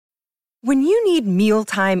When you need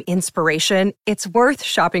mealtime inspiration, it's worth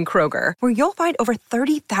shopping Kroger, where you'll find over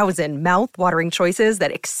 30,000 mouth-watering choices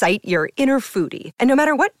that excite your inner foodie. And no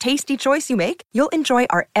matter what tasty choice you make, you'll enjoy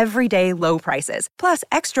our everyday low prices, plus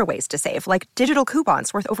extra ways to save, like digital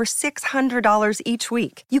coupons worth over $600 each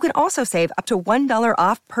week. You can also save up to $1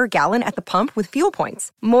 off per gallon at the pump with fuel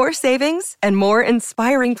points. More savings and more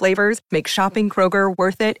inspiring flavors make shopping Kroger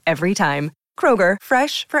worth it every time. Kroger,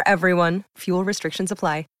 fresh for everyone. Fuel restrictions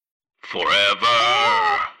apply. Forever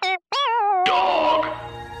Dog.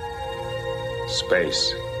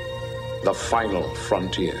 Space, the final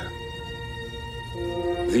frontier.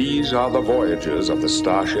 These are the voyages of the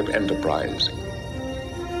Starship Enterprise.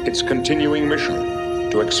 Its continuing mission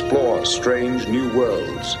to explore strange new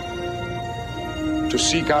worlds, to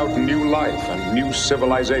seek out new life and new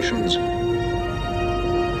civilizations,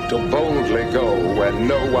 to boldly go where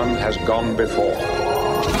no one has gone before.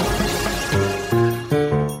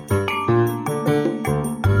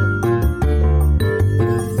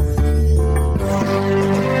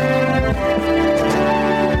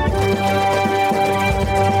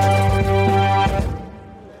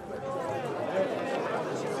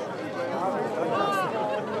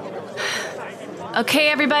 Okay,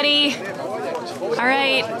 everybody. All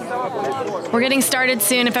right. We're getting started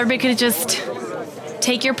soon. If everybody could just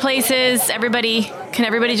take your places. Can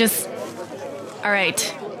everybody just... All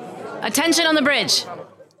right. Attention on the bridge.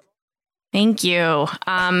 Thank you.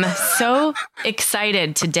 So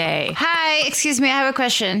excited today. Hi, excuse me, I have a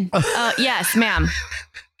question. Yes, ma'am.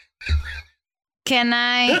 Can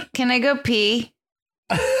I go pee?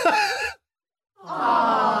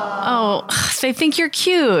 Oh, they think you're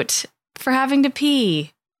cute for having to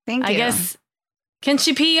pee. Thank you. I guess. Can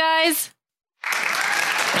she pee, guys?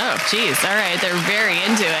 Oh, geez. All right. They're very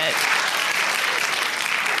into it.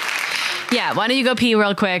 Yeah. Why don't you go pee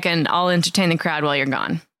real quick and I'll entertain the crowd while you're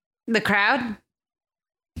gone. The crowd?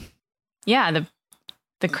 Yeah.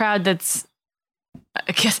 The crowd that's,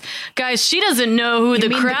 I guess, guys, she doesn't know who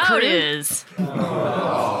the crowd is.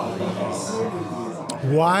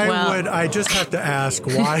 Why would I just have to ask?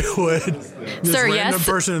 Why would this Sir, random yes?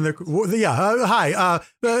 person in the hi?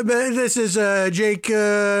 This is Jake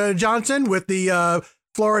Johnson with the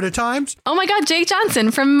Florida Times. Oh my God, Jake Johnson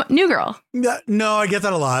from New Girl. No, I get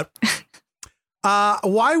that a lot.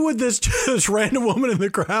 Why would this random woman in the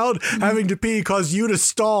crowd having to pee cause you to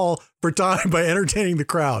stall for time by entertaining the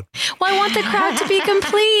crowd? Well, I want the crowd to be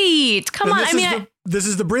complete. Come on. This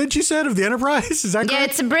is the bridge, you said, of the Enterprise? Is that correct? Yeah,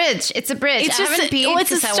 it's a bridge. It's a bridge. It's just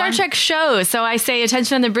it's a Star Trek show. So I say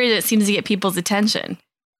attention on the bridge. It seems to get people's attention.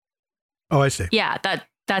 Oh, I see. Yeah,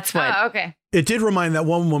 that's what. Oh, okay. It did remind that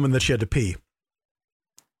one woman that she had to pee.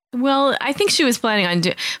 Well, I think she was planning on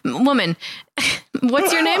woman.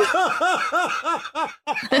 What's your name?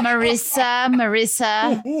 Marissa.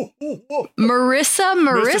 Marissa.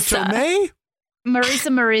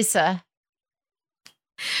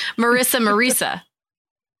 Marissa.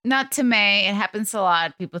 Not to May. It happens a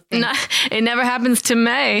lot. People think. No, it never happens to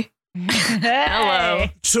May. Hello.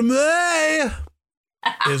 To May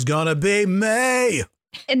is gonna be May.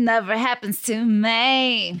 It never happens to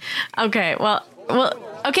May. Okay. Well.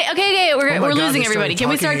 Okay. We're losing everybody. Can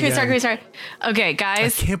we start? Okay,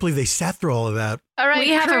 guys. I can't believe they sat through all of that. All right, we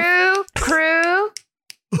have crew.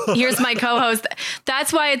 Here's my co-host.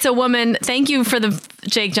 That's why it's a woman. Thank you for the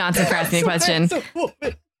Jake Johnson for asking a question.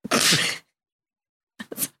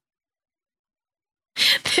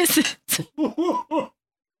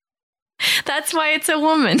 That's why it's a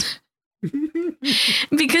woman.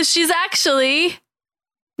 Because she's actually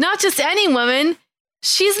not just any woman.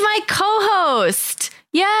 She's my co-host.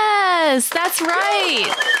 Yes, that's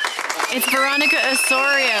right. It's Veronica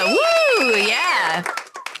Osorio. Woo, yeah.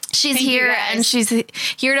 She's here and she's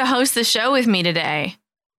here to host the show with me today.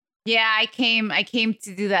 Yeah, I came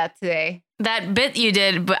to do that today. That bit you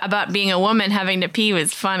did about being a woman having to pee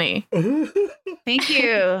was funny. Thank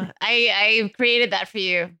you. I created that for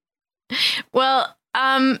you. Well,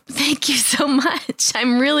 thank you so much.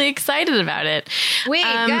 I'm really excited about it. Wait,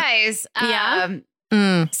 guys. Yeah.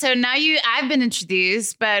 So now I've been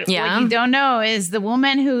introduced, but what you don't know is the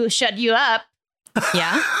woman who shut you up.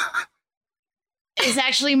 Yeah. Is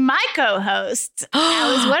actually my co-host,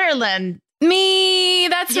 Alice Wetterland. Me,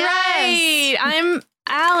 that's right. I'm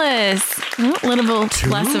Alice. A little bit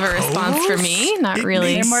less of a response for me. Not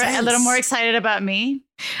really. A little more excited about me.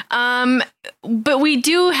 But we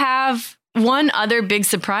do have one other big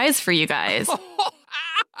surprise for you guys. All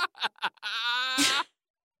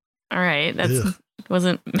right,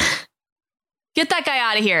 wasn't. Get that guy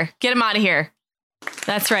out of here. Get him out of here.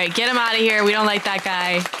 That's right. Get him out of here. We don't like that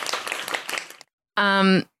guy.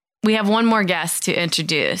 We have one more guest to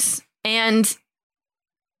introduce. And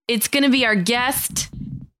it's going to be our guest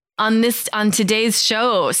on today's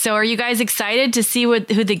show. So are you guys excited to see who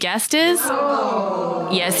the guest is? Oh.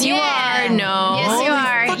 Yes, you are. No. Yes, you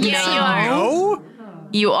are. Yes, you are. No?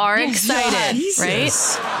 You are excited, right?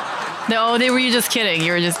 No, were you just kidding?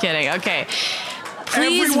 You were just kidding. Okay.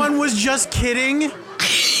 Please. Everyone was just kidding.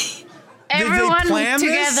 Everyone together.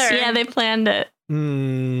 This? Yeah, they planned it.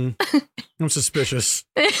 I'm suspicious.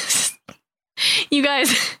 You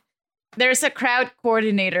guys. There's a crowd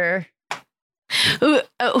coordinator.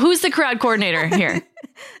 Who's the crowd coordinator here?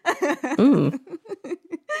 Ooh.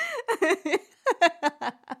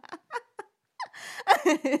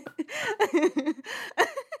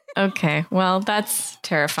 Okay, well, that's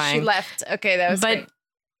terrifying. She left. Okay, that was great.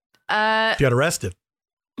 She got arrested.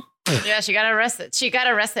 Yeah, she got arrested. She got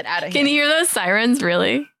arrested out of here. Can you hear those sirens,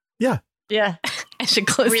 really? Yeah. Yeah. I should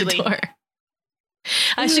close the door.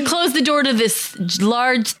 I should close the door to this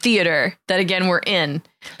large theater that, again, we're in.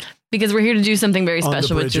 Because we're here to do something very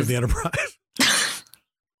special. On the bridge of the Enterprise.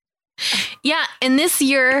 Yeah, in this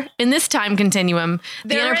year, in this time continuum,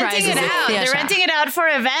 the Enterprise is They're renting it out for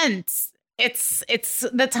events. It's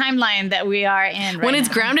the timeline that we are in right when it's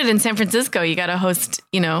now. grounded in San Francisco, you got to host,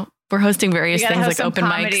 we're hosting various things like open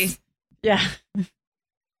mics. Yeah.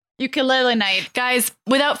 Ukulele night. Guys,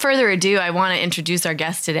 without further ado, I want to introduce our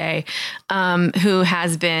guest today, who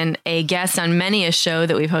has been a guest on many a show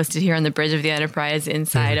that we've hosted here on the Bridge of the Enterprise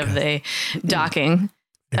inside of the docking.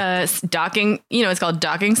 Docking, it's called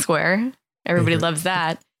Docking Square. Everybody loves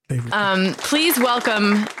that. Please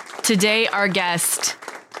welcome today our guest,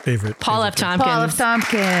 Paul F. Tompkins. Paul F.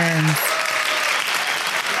 Tompkins.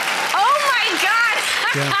 Oh my God!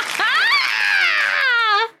 Yeah.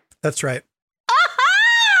 That's right.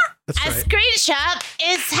 That's a right. screenshot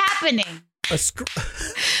is happening. A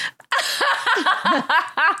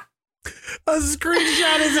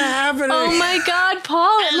screenshot is happening. Oh my God,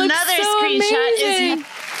 Paul! It Another looks so screenshot amazing.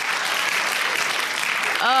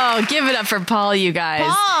 Oh, give it up for Paul, you guys.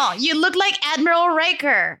 Paul, you look like Admiral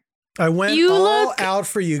Riker. I went out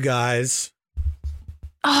for you guys.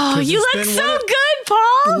 Oh, you look so good,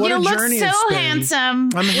 Paul. You look so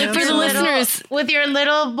handsome. I'm handsome. For the listeners, with your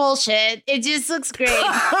little bullshit, it just looks great.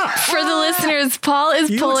 For the listeners, Paul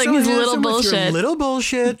is pulling his little bullshit. With your little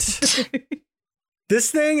bullshit.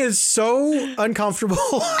 This thing is so uncomfortable.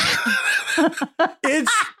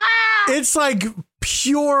 It's like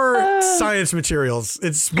pure science materials.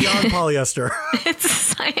 It's beyond polyester. It's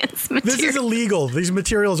science material. This is illegal. These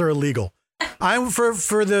materials are illegal. I'm for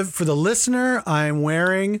the listener. I'm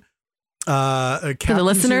wearing a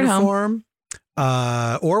captain's uniform,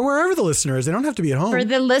 or wherever the listener is. They don't have to be at home. For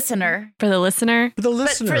the listener. For the listener. For the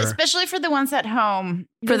listener. Especially for the ones at home.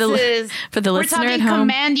 For the listener at home. We're talking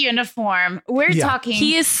command uniform. We're talking.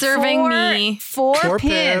 He is serving me four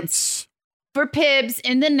pips. For Pibs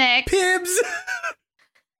in the neck. Pibs.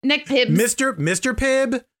 Neck Pibs. Mr.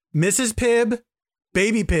 Pib, Mrs. Pib,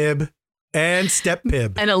 Baby Pib, and Step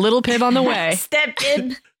Pib. And a little Pib on the way. Step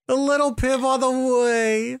Pib. A little Pib on the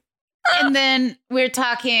way. And then we're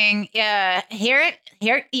talking hair.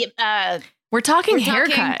 We're talking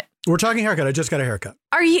haircut. We're talking haircut. I just got a haircut.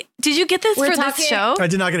 Did you get this for this show? I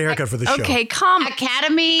did not get a haircut for this show. Okay, calm.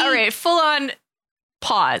 Academy. All right, full on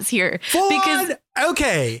pause here.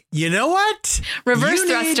 Okay, you know what? Reverse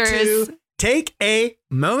thrusters. To take a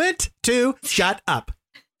moment to shut up.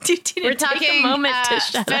 We're talking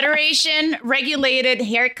Federation regulated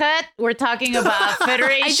haircut. We're talking about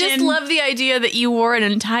Federation. I just love the idea that you wore an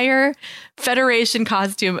entire Federation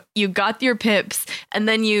costume. You got your pips, and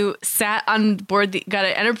then you sat on board, got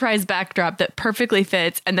an Enterprise backdrop that perfectly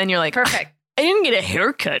fits, and then you're like, perfect. I didn't get a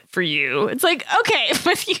haircut for you. It's like, okay,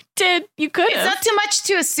 if you did, you could have. It's not too much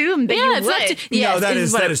to assume that you would. No, that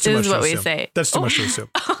is too much to assume. This is what we say. That's too much to assume.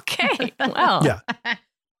 Okay, well. Yeah.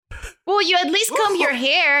 Well, you at least comb your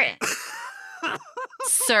hair.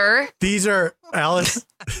 Sir. These are, Alice,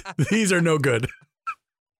 these are no good.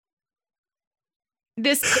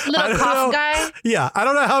 This little cough guy? Yeah, I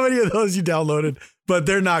don't know how many of those you downloaded, but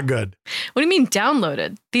they're not good. What do you mean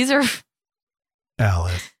downloaded? These are...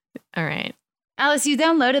 Alice. All right. Alice, you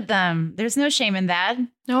downloaded them. There's no shame in that.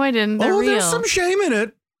 No, I didn't. They're real. There's some shame in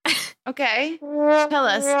it. Okay. Tell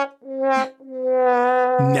us.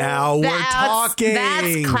 Now we're talking.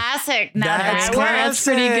 That's classic. Now that's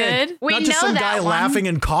pretty good. We Not just know some that guy one. laughing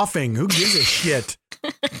and coughing. Who gives a shit?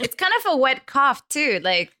 It's kind of a wet cough too.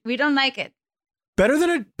 Like, we don't like it. Better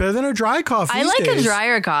than a dry cough. I like a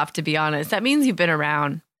drier cough, to be honest. That means you've been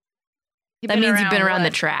around. That means you've been around the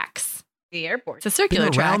tracks. The airport. It's a circular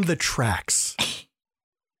track. Around the tracks.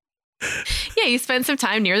 Yeah, Yeah, you spend some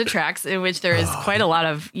time near the tracks, in which there is quite a lot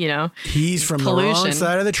of, he's from pollution. the wrong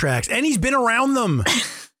side of the tracks, and he's been around them.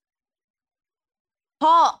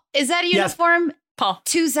 Paul, is that a uniform? Yes. Paul,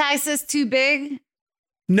 2 sizes too big?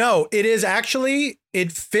 No, it is actually,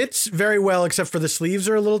 it fits very well, except for the sleeves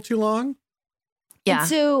are a little too long. Yeah. And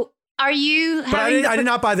so are you? But I did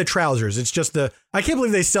not buy the trousers. It's just I can't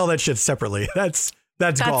believe they sell that shit separately. That's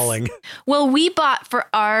galling. Well, we bought for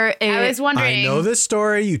our. I was wondering. I know this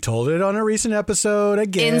story. You told it on a recent episode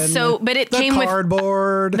again. And so, but it came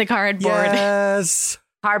cardboard. With the cardboard. Yes.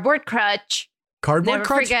 Cardboard crutch. Cardboard Never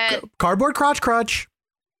crutch. Forget. Cardboard crotch.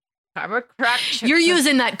 Cardboard crutch. You're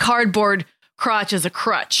using that cardboard crotch as a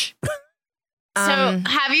crutch. So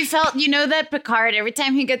have you felt, that Picard, every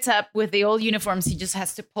time he gets up with the old uniforms, he just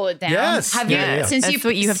has to pull it down? Yes. Have you? Since That's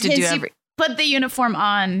what you have to do put the uniform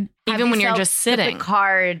on. Even when you're just sitting. The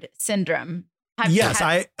Picard syndrome. Yes,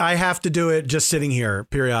 I have to do it just sitting here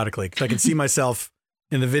periodically because I can see myself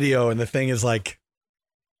in the video and the thing is like.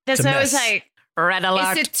 That's what I was like. Red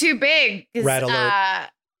alert. Is it too big? Red alert.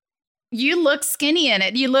 You look skinny in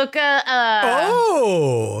it. You look as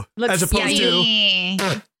opposed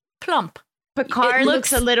to plump. Picard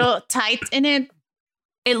looks a little tight in it.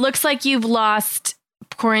 It looks like you've lost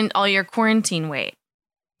all your quarantine weight.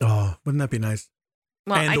 Oh, wouldn't that be nice?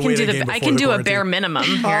 Well, I can do a bare minimum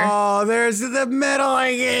here. Oh, there's the medal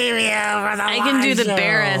I gave you for the I can do the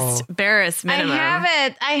barest minimum.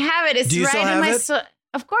 I have it. It's right in my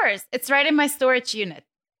of course. It's right in my storage unit.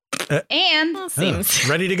 Seems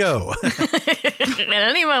ready to go at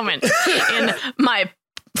any moment in my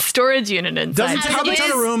storage unit inside. Doesn't have a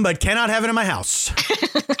ton of room, but cannot have it in my house.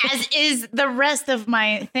 As is the rest of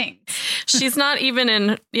my things. She's not even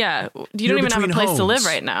in. Yeah, you don't even have a place to live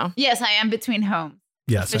right now. Yes, I am between homes.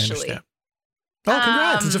 Yes, officially. I understand. Oh,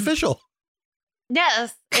 congrats! It's official.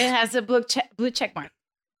 Yes, it has a blue check mark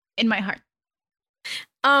in my heart.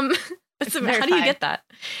 How do you get that?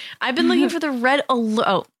 I've been looking for the red alert.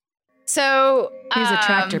 Oh. So here's a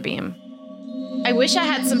tractor beam. I wish I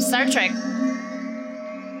had some Star Trek.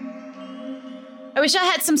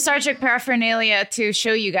 Paraphernalia to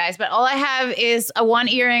show you guys, but all I have is a one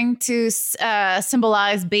earring to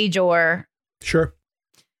symbolize Bajor. Sure.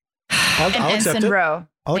 I'll accept it. Row.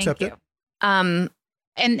 I'll accept it. And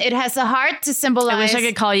it has a heart to symbolize. I wish I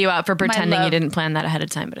could call you out for pretending you didn't plan that ahead of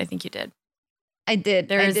time, but I think you did. I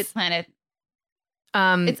did. I did plan it.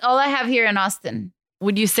 It's all I have here in Austin.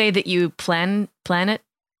 Would you say that you planned it?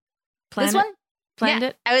 This one? Planned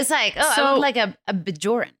it? I was like, I look like a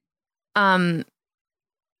Bajoran.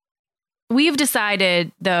 We've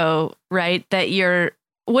decided, though, right, that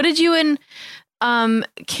what did you and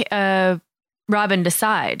Robin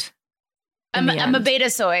decide? I'm a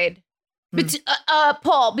Betazoid.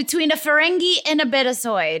 Paul, between a Ferengi and a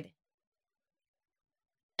Betazoid.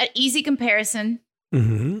 An easy comparison.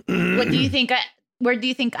 Mm-hmm. What do you think? Where do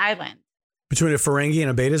you think I land? Between a Ferengi and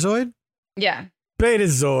a Betazoid? Yeah.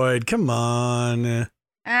 Betazoid, come on.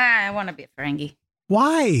 I want to be a Ferengi.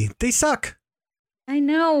 Why? They suck. I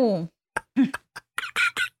know.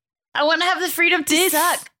 I want to have the freedom to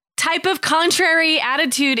suck. Type of contrary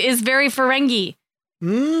attitude is very Ferengi.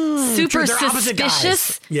 Super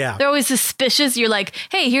suspicious. Yeah. They're always suspicious. You're like,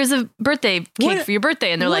 hey, here's a birthday cake for your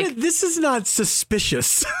birthday. And they're like, this is not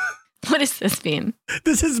suspicious. What does this mean?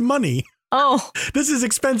 This is money. Oh. This is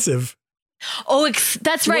expensive. Oh,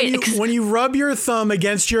 that's right. When you rub your thumb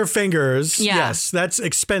against your fingers, yes, that's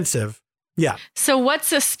expensive. Yeah. So what's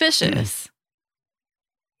suspicious?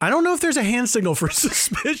 I don't know if there's a hand signal for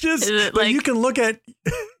suspicious, but you can look at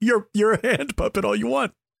your hand puppet all you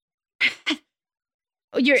want.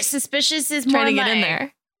 Your suspicious is more trying to get in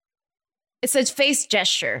there. It's a face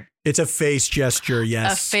gesture. It's a face gesture,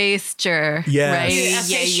 yes. A face gesture.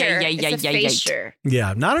 Yes. Right?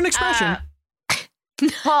 Yeah, not an expression.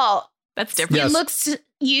 Paul, that's different.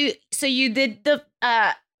 So you did the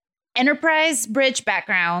Enterprise bridge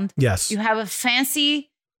background. Yes. You have a fancy,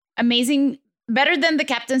 amazing, better than the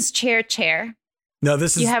captain's chair. No,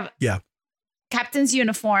 this is captain's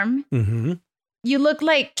uniform. Mm-hmm. You look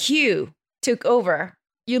like Q took over.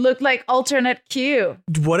 You look like alternate Q.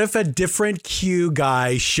 What if a different Q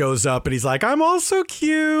guy shows up and he's like, I'm also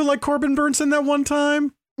Q, like Corbin Burnson that one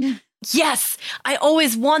time? Yes, I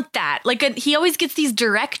always want that. Like he always gets these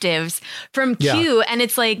directives from Q, and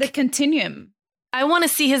it's like the continuum. I want to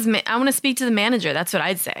see I want to speak to the manager. That's what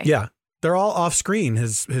I'd say. Yeah, they're all off screen.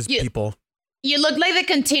 His people. You look like the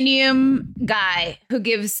continuum guy who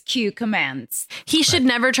gives Q commands. He should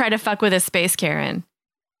never try to fuck with a space Karen,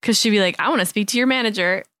 because she'd be like, I want to speak to your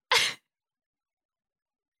manager.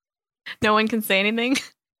 No one can say anything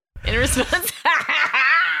in response.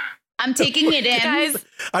 I'm taking it in. Guys,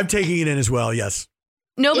 I'm taking it in as well. Yes.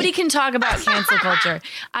 Nobody can talk about cancel culture.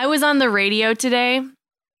 I was on the radio today.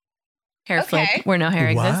 Hair flip, where no hair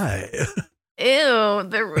exists. Why? Ew,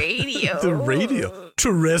 the radio. The radio.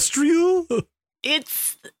 Terrestrial?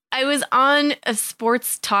 I was on a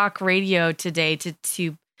sports talk radio today to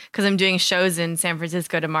because I'm doing shows in San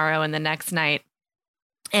Francisco tomorrow and the next night.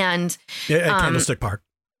 And at Candlestick Park.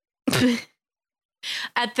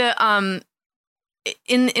 At the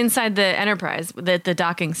inside the Enterprise, the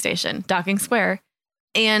docking station, docking square.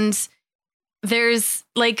 And there's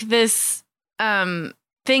like this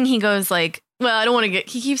thing he goes like, well, I don't want to get,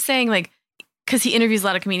 he keeps saying like, because he interviews a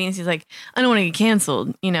lot of comedians, he's like, I don't want to get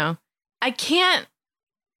canceled, you know.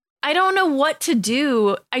 I don't know what to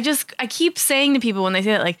do. I keep saying to people when they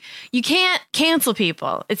say that, like, you can't cancel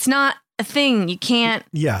people. It's not a thing. You can't.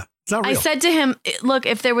 Yeah, it's not real. I said to him, look,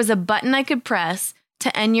 if there was a button I could press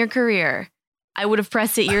to end your career, I would have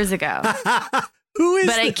pressed it years ago. Who is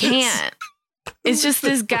But this? I can't. It's just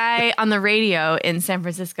this guy on the radio in San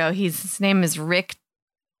Francisco. His name is Rick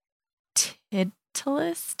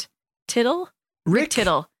Tittlist? Tittle? Rick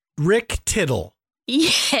Tittle. Rick Tittle.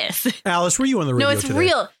 Yes. Alice, were you on the radio No, it's today?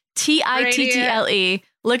 real. Tittle.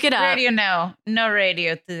 Look it up. Radio, no. No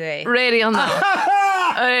radio today. Radio, no.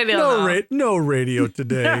 Radio, no. No radio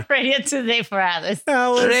today. No radio today for Alice.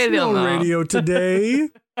 Alice, Radio, no no. radio today.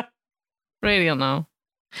 Radio, no.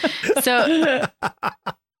 So,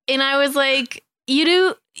 and I was like, you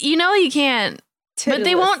know you can't. But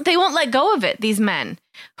they won't let go of it, these men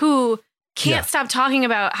who can't stop talking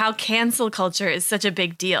about how cancel culture is such a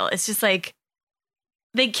big deal. It's just like,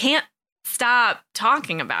 they can't stop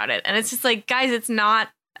talking about it. And it's just like, guys, it's not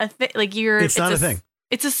a thing. Like it's not a thing.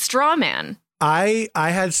 It's a straw man. I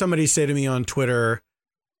had somebody say to me on Twitter,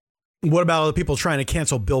 what about all the people trying to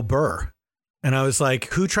cancel Bill Burr? And I was like,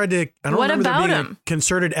 who tried to, I don't remember there being a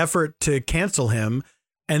concerted effort to cancel him.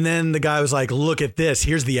 And then the guy was like, look at this.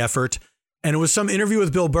 Here's the effort. And it was some interview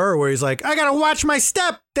with Bill Burr where he's like, I got to watch my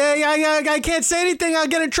step. I can't say anything. I'll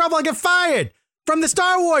get in trouble. I'll get fired from the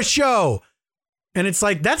Star Wars show. And it's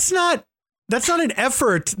like, that's not an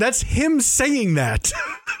effort. That's him saying that.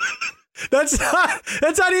 That's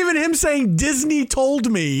not even him saying Disney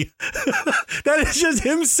told me. That is just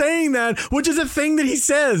him saying that, which is a thing that he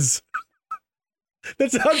says.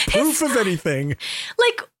 That's not proof of anything.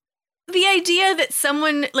 Like the idea that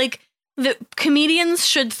someone like the comedians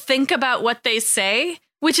should think about what they say,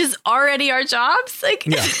 which is already our jobs. Like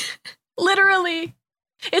literally.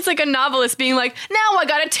 It's like a novelist being like, now I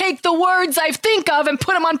got to take the words I think of and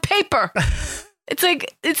put them on paper. It's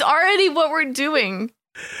like, it's already what we're doing.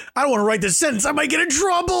 I don't want to write this sentence. I might get in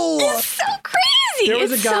trouble. It's so crazy.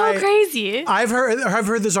 It's so crazy. I've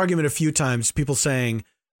heard this argument a few times. People saying,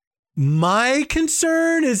 my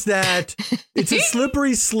concern is that it's a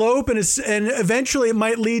slippery slope and eventually it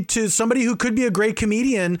might lead to somebody who could be a great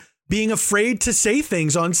comedian being afraid to say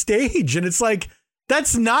things on stage. And it's like,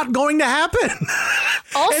 that's not going to happen.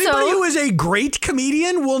 Also, anybody who is a great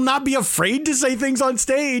comedian will not be afraid to say things on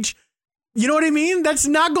stage. You know what I mean? That's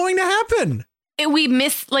not going to happen.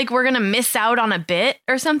 We're going to miss out on a bit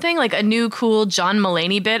or something, like a new cool John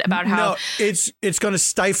Mulaney bit about how. No, it's going to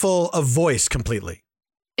stifle a voice completely.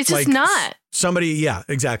 It's just not. Somebody, yeah,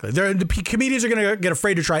 exactly. The comedians are going to get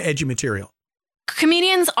afraid to try edgy material.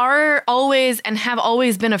 Comedians are always and have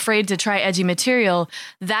always been afraid to try edgy material.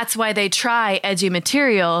 That's why they try edgy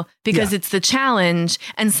material, because it's the challenge.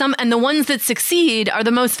 And the ones that succeed are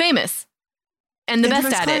the most famous and the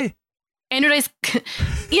best at it. Andrew Dice,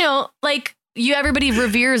 everybody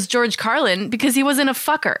reveres George Carlin because he wasn't a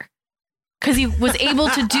fucker. Because he was able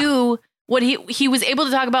to do what he was able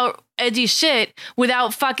to talk about edgy shit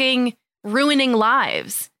without fucking ruining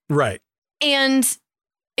lives. Right. And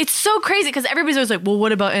it's so crazy because everybody's always like, well,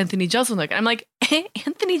 what about Anthony Jeselnik? And I'm like,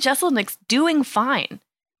 Anthony Jeselnik's doing fine.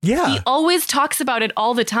 Yeah. He always talks about it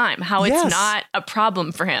all the time, how it's not a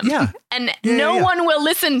problem for him. Yeah. And no one will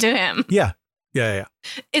listen to him. Yeah. Yeah.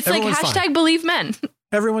 It's everyone's like hashtag believe men.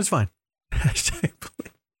 Everyone's fine. Hashtag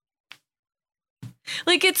believe.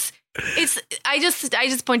 Like I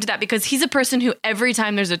just pointed that because he's a person who every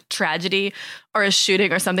time there's a tragedy or a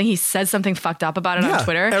shooting or something, he says something fucked up about it on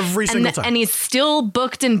Twitter. Every single time. And he's still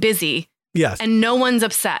booked and busy. Yes. And no one's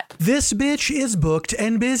upset. This bitch is booked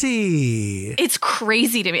and busy. It's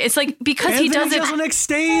crazy to me. It's like because he doesn't. Anthony Jeselnik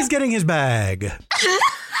stays getting his bag.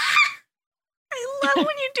 I love when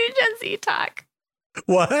you do Gen Z talk.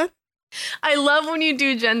 What? I love when you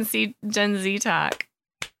do Gen Z talk.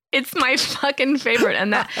 It's my fucking favorite,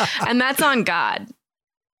 and that's on God.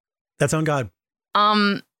 That's on God.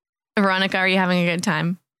 Veronica, are you having a good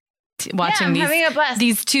time watching having a blast.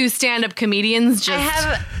 these two stand-up comedians?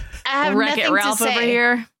 I have Wreck-It nothing Ralph to say. over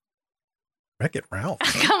here. Wreck-It Ralph.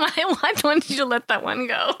 Come on, I wanted you to let that one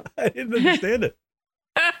go. I didn't understand it.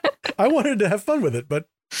 I wanted to have fun with it, but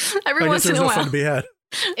Every I guess once in there's a no while. fun to be had.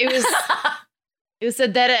 It was a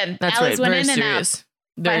dead end. That's Alice right. went Very in serious.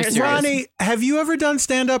 and Very By herself. serious. Ronnie, have you ever done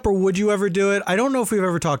stand-up or would you ever do it? I don't know if we've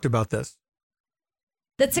ever talked about this.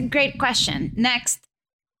 That's a great question. Next.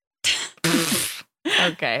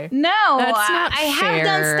 Okay. No, That's not I have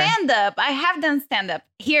done fair. stand-up. I have done stand-up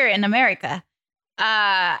here in America.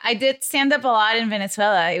 I did stand-up a lot in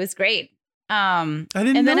Venezuela. It was great. I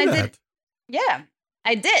didn't and know then that. Yeah,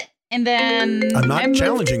 I did. And then I'm not I moved-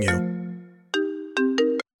 challenging you.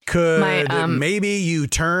 Could My, maybe you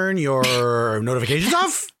turn your notifications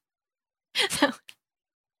off?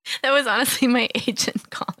 That was honestly my agent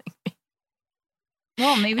calling me.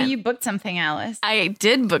 Well, maybe you booked something, Alice. I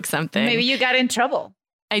did book something. Maybe you got in trouble.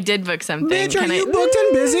 I did book something. Bitch, are Can you I? booked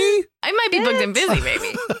and busy? I might be booked and busy,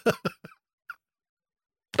 baby.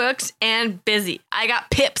 Booked and busy. I got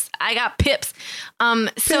pips. I got pips.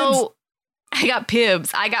 So I got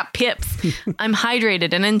pibs. I got pips. I'm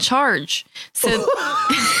hydrated and in charge. So,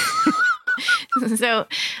 so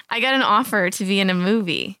I got an offer to be in a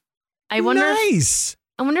movie. I wonder. Nice.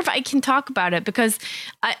 I wonder if I can talk about it because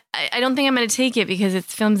I don't think I'm going to take it because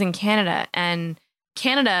it's films in Canada and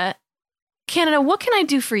Canada, what can I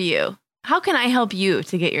do for you? How can I help you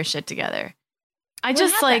to get your shit together? I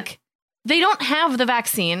just happened? they don't have the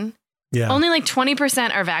vaccine. Yeah. Only like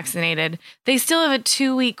 20% are vaccinated. They still have a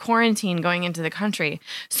 2-week quarantine going into the country.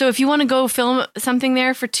 So if you want to go film something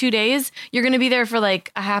there for 2 days, you're going to be there for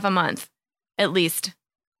like a half a month at least,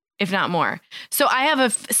 if not more. So I have a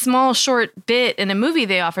small short bit in a movie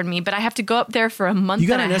they offered me, but I have to go up there for a month You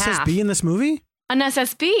got and an a half. SSB in this movie? An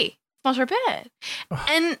SSB, small short bit.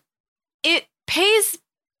 And it pays,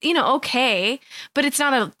 okay, but it's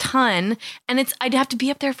not a ton. And I'd have to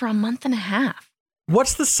be up there for a month and a half.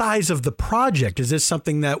 What's the size of the project? Is this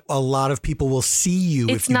something that a lot of people will see you?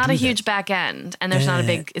 It's if you not do a huge this? back end, and there's not a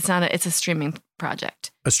big. It's a streaming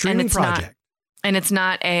project. A streaming it's project. And it's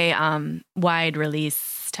not a wide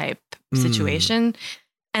release type situation.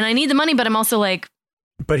 And I need the money, but I'm also like.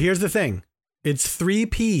 But here's the thing: it's 3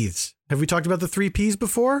 Ps. Have we talked about the 3 Ps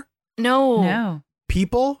before? No.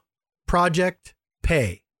 People, project,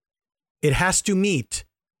 pay. It has to meet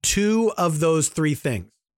 2 of those 3 things.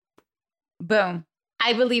 Boom.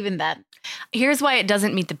 I believe in that. Here's why it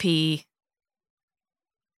doesn't meet the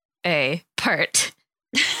PA part.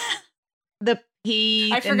 The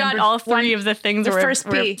P. I forgot all 3 of the things. The were, first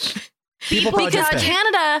were- P. People, project, Because pay.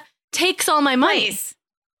 Canada takes all my money. Place.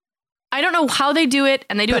 I don't know how they do it,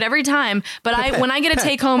 and they do it every time. But when I get a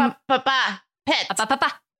take home, Papa. Pet.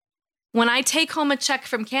 when I take home a check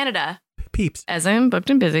from Canada, Peeps. as I'm booked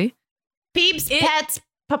and busy, Peeps. Pets.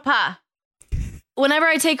 Papa. whenever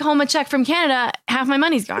I take home a check from Canada, half my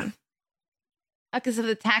money's gone. Because of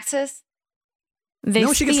the taxes.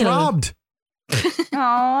 No, she gets steal. robbed. Oh,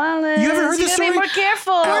 Alice. You ever heard you this gotta story? be more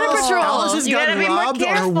careful. Alice has You gotta gotten be more robbed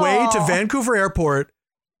on her way to careful. Vancouver Airport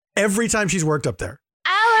every time she's worked up there.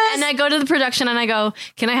 Alice. And I go to the production and I go,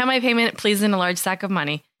 "Can I have my payment, please, in a large sack of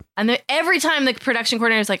money?" And every time the production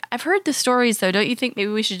coordinator is like, "I've heard the stories, though. Don't you think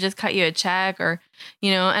maybe we should just cut you a check or,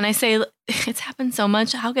 And I say, "It's happened so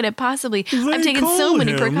much. How could it possibly? I've taken so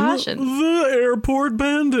many precautions." The airport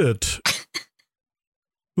bandit.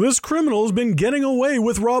 This criminal has been getting away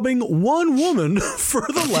with robbing one woman for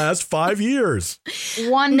the last 5 years.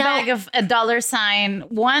 One No. bag of a $sign.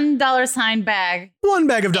 $1 bag. 1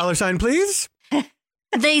 bag of $, please.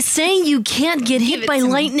 They say you can't get Give hit it by to me.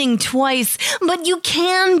 lightning twice, but you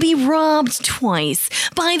can be robbed twice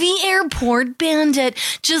by the airport bandit.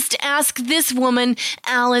 Just ask this woman,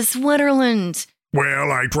 Alice Wetterland.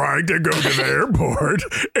 Well, I tried to go to the airport,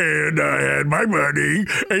 and I had my money,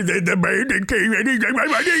 and then the bandit came and he took my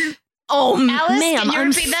money. Oh, Alice, ma'am, can you I'm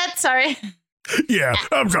repeat that? Sorry. Yeah,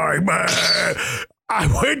 I'm sorry, but I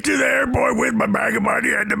went to the airport with my bag of money,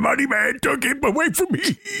 and the money man took it away from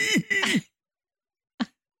me.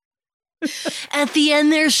 At the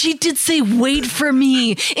end there, she did say, "Wait for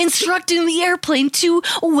me," instructing the airplane to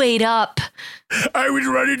wait up. I was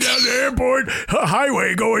running down the airport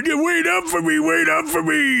highway going, wait up for me, wait up for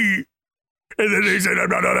me. And then they said, I'm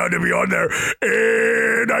not allowed to be on there.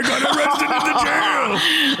 And I got arrested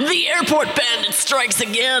in the jail. The airport bandit strikes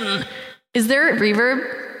again. Is there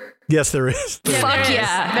reverb? Yes, there is. Fuck there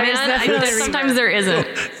yeah. is. There is Man, definitely sometimes reverb. there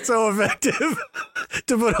isn't. So effective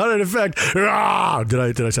to put on an effect. Ah! Did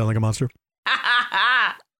I sound like a monster?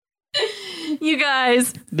 You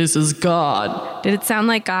guys, this is God. Did it sound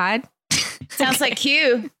like God? Sounds like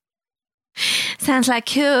Q. Sounds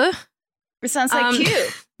like you. It sounds like Q.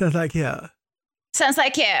 That's like, yeah. Sounds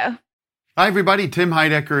like you. Hi, everybody. Tim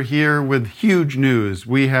Heidecker here with huge news.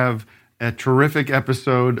 We have a terrific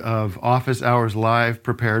episode of Office Hours Live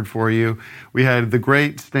prepared for you. We had the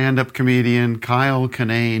great stand-up comedian Kyle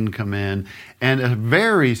Kinane come in, and a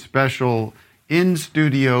very special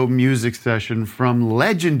in-studio music session from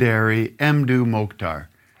legendary Mdou Moctar.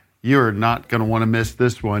 You're not going to want to miss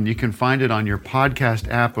this one. You can find it on your podcast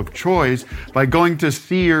app of choice by going to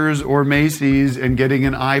Sears or Macy's and getting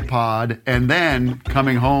an iPod, and then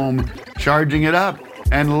coming home, charging it up,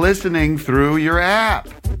 and listening through your app.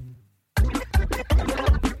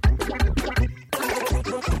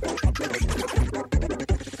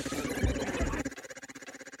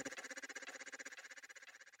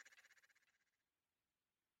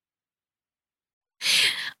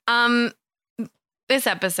 This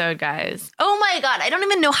episode, guys. Oh my God. I don't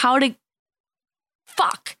even know how to.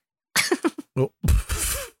 Fuck. Oh.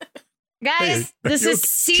 Guys, this is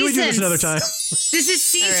season. Should we do this another time? This is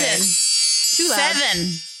season 7,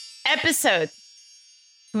 episode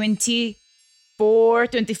 24,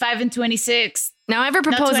 25, and 26. Now I have a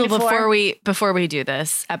proposal before we do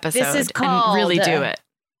this episode. This is called and really do it.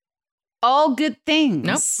 All Good Things.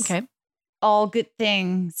 Nope. Okay. All Good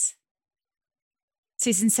Things.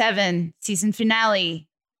 Season 7, season finale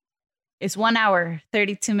is 1 hour,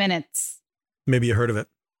 32 minutes. Maybe you heard of it.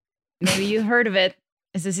 Maybe you heard of it.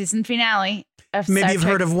 It's the season finale of Maybe Star you've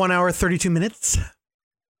Trek. heard of 1 hour, 32 minutes.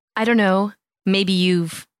 I don't know. Maybe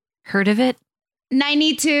you've heard of it.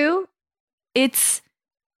 92. It's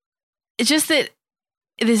just that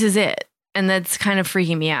this is it. And that's kind of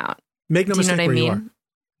freaking me out. Make no Do you know mistake what I where you mean? are.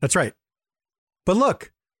 That's right. But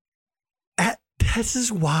look, this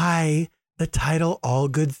is why the title All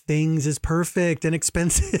Good Things is perfect and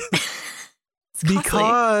expensive.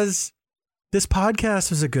 Because this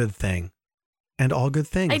podcast is a good thing. And all good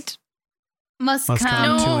things Must come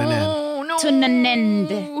come to an end. No. to an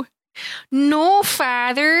end. No,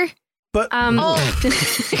 Father. But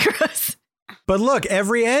Gross. But look,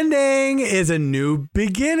 every ending is a new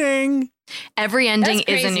beginning. Every ending That's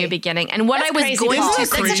is a crazy. new beginning. And what That's I was crazy, going Paul. to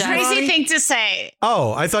That's a suggest. crazy thing to say.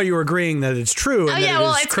 Oh, I thought you were agreeing that it's true. And Oh, that yeah, it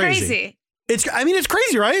well, is it's crazy. It's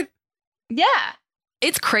crazy, right? Yeah.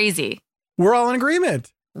 It's crazy. We're all in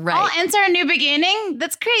agreement. Right. All ends are a new beginning.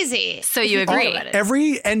 That's crazy. So If you think agree. about it.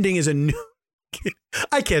 Every ending is a new.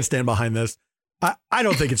 I can't stand behind this. I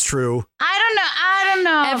don't think it's true. I don't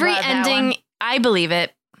know. Every about that ending, one. I believe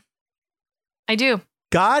it. I do.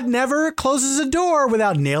 God never closes a door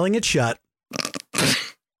without nailing it shut.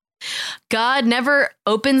 God never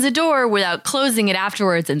opens a door without closing it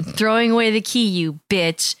afterwards and throwing away the key, you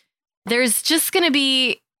bitch. There's just going to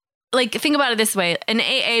be, like, think about it this way. In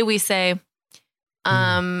AA, we say,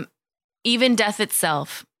 even death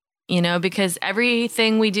itself, because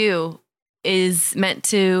everything we do is meant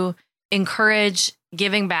to encourage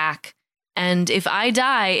giving back. And if I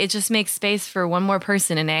die, it just makes space for one more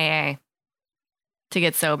person in AA to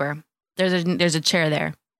get sober. There's a chair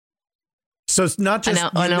there. So it's not just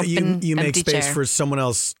you make empty space chair. for someone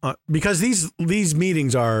else because these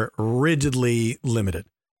meetings are rigidly limited.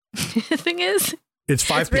 The thing is, it's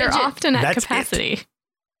 5 people. they're often at That's capacity. it.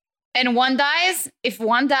 And one dies. If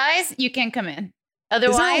one dies, you can't come in. Is there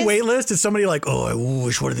Otherwise, a wait list? Is somebody like, oh, I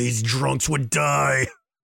wish one of these drunks would die?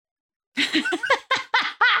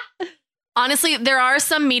 Honestly, there are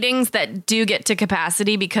some meetings that do get to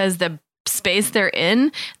capacity because the space they're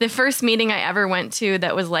in. The first meeting I ever went to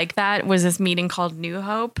that was like that was this meeting called New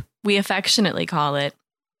Hope. We affectionately call it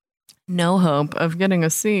No Hope of Getting a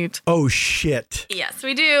Seat. Oh, shit. Yes,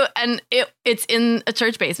 we do. And it's in a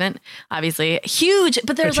church basement, obviously. Huge,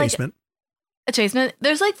 but there's a chasement.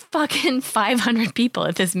 There's like fucking 500 people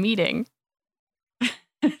at this meeting.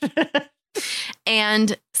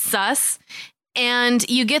 And sus. And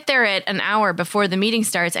you get there at an hour before the meeting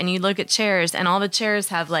starts and you look at chairs and all the chairs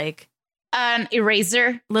have like an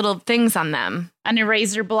eraser, little things on them. An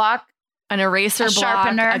eraser block. An eraser block,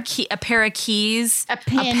 sharpener, a pair of keys, a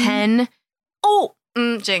pen. A pen. Oh,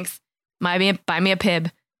 jinx. Buy me a pib.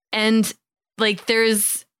 And like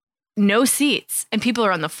there's no seats and people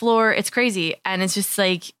are on the floor. It's crazy. And it's just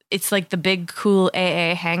like, it's like the big cool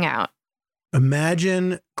AA hangout.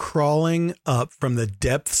 Imagine crawling up from the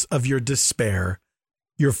depths of your despair.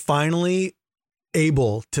 You're finally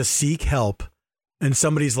able to seek help. And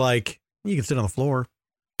somebody's like, you can sit on the floor.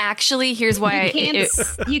 Actually, here's why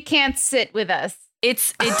you can't sit with us.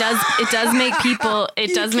 It does make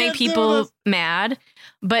people mad,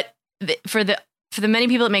 but for the many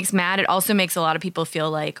people it makes mad, it also makes a lot of people feel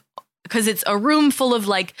like, because it's a room full of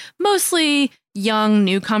like mostly young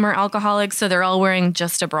newcomer alcoholics, so they're all wearing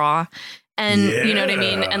just a bra, and you know what I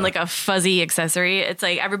mean? And like a fuzzy accessory. It's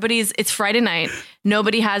like it's Friday night.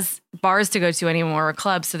 Nobody has bars to go to anymore or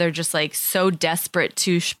clubs. So they're just like so desperate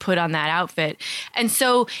to put on that outfit. And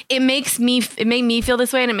so it made me feel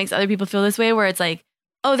this way, and it makes other people feel this way, where it's like,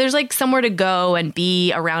 oh, there's like somewhere to go and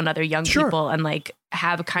be around other young people and like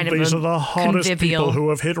have kind of These a are the hottest convivial. people who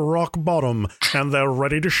have hit rock bottom and they're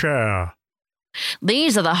ready to share.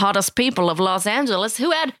 These are the hottest people of Los Angeles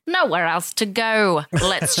who had nowhere else to go.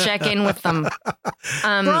 Let's check in with them.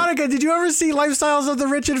 Veronica, did you ever see Lifestyles of the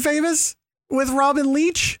Rich and Famous with Robin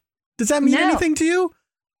Leach? Does that mean anything to you?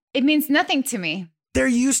 It means nothing to me. There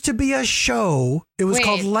used to be a show. It was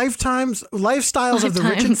called Lifestyles of the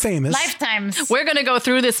Rich and Famous. Lifetimes. We're going to go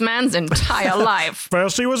through this man's entire life.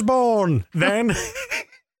 First he was born, then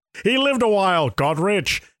he lived a while, got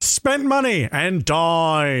rich, spent money, and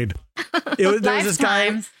died. There was this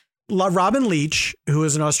guy, Robin Leach, who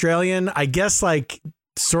was an Australian, I guess, like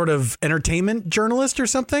sort of entertainment journalist or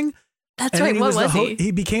something. That's right. What was he?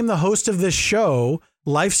 He became the host of this show,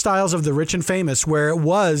 Lifestyles of the Rich and Famous, where it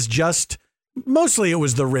was just mostly it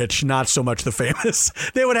was the rich, not so much the famous.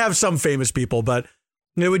 They would have some famous people, but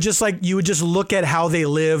it would just like you would just look at how they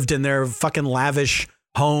lived in their fucking lavish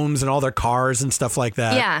homes and all their cars and stuff like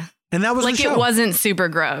that. Yeah. And that was like the show. It wasn't super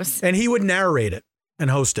gross. And he would narrate it and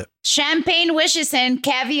host it. Champagne wishes and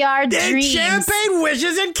caviar dreams. Champagne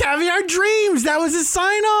wishes and caviar dreams. That was his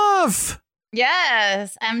sign off.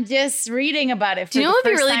 Yes, I'm just reading about it. Do you know what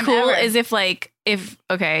would be really cool is if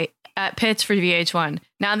at Pitch for VH1,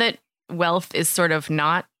 now that wealth is sort of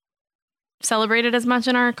not celebrated as much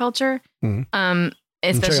in our culture,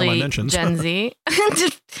 especially Gen Z,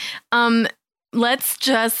 let's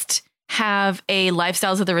just have a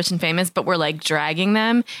Lifestyles of the Rich and Famous, but we're like dragging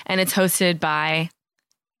them, and it's hosted by,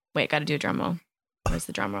 wait, gotta do a drum roll. Where's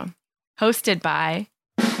the drum roll? Hosted by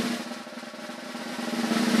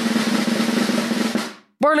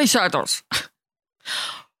Bernie Sanders.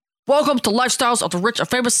 Welcome to Lifestyles of the Rich and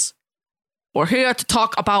Famous. We're here to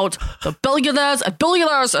talk about the billionaires and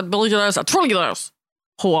billionaires and billionaires and trillionaires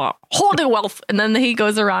who are hoarding wealth. And then he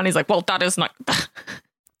goes around, he's like, well, that is not, that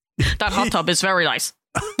hot tub is very nice.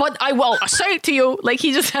 But I will say it to you, like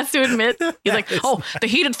he just has to admit, he's like, oh, the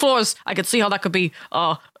heated floors, I could see how that could be.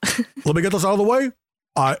 Let me get this out of the way.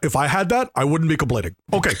 If I had that, I wouldn't be complaining.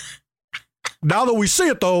 Okay. Now that we see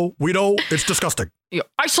it, though, we know it's disgusting. You're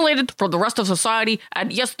isolated from the rest of society,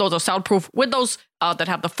 and yes, those are soundproof windows that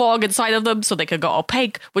have the fog inside of them, so they could go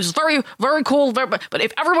opaque, which is very, very cool. But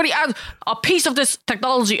if everybody had a piece of this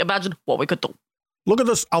technology, imagine what we could do. Look at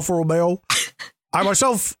this Alfa Romeo. I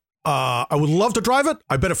myself, I would love to drive it.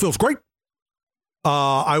 I bet it feels great.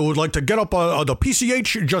 I would like to get up on the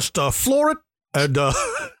PCH, just floor it, and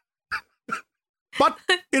but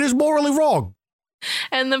it is morally wrong.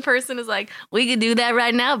 And the person is like, we could do that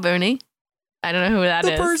right now, Bernie. I don't know who that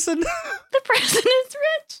is. The person. The person is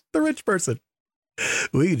rich. The rich person.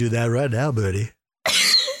 We can do that right now, Bernie.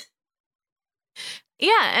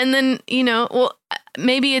 Yeah. And then, well,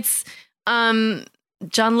 maybe it's John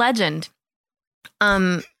Legend.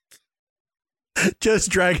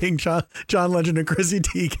 Just dragging John Legend and Chrissy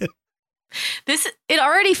Teigen. It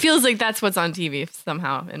already feels like that's what's on TV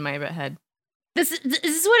somehow in my head. This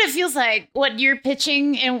is what it feels like. What you're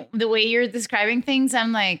pitching and the way you're describing things,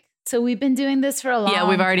 I'm like, so we've been doing this for a long time. Yeah,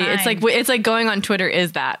 we've already. It's like going on Twitter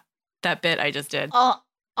is that bit I just did. All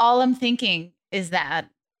I'm thinking is that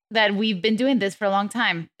we've been doing this for a long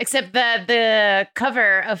time. Except that the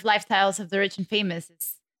cover of Lifestyles of the Rich and Famous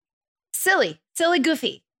is silly,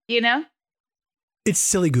 goofy. It's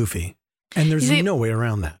silly, goofy, and there's no way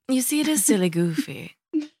around that. You see, it is silly, goofy.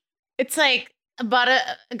 It's like about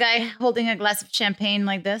a guy holding a glass of champagne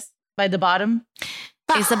like this by the bottom.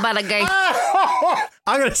 It's about a guy.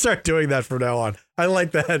 I'm going to start doing that from now on. I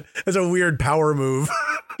like that. It's a weird power move.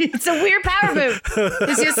 It's a weird power move.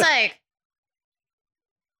 It's just like.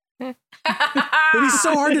 It'd be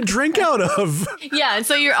so hard to drink out of. Yeah, and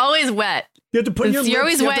so you're always wet. You have to put your lips, you're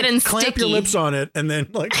always wet and clamp sticky. your lips on it and then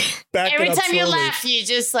like back every it up time you slowly. laugh, you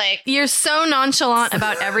just like. You're so nonchalant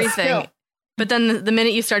about everything. But then the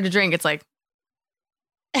minute you start to drink, it's like.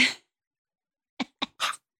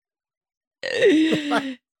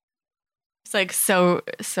 It's like so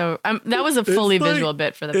that was a fully visual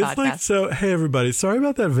bit for the podcast. Like, so hey everybody, sorry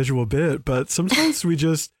about that visual bit, but sometimes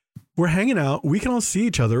we're hanging out, we can all see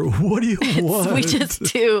each other. What do you want? We just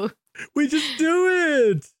do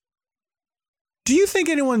it. Do you think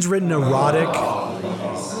anyone's written erotic?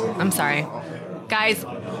 I'm sorry guys,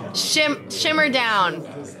 shimmer down.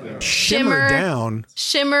 Shimmer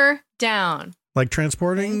down. Like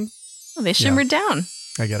transporting? Oh, they shimmered down.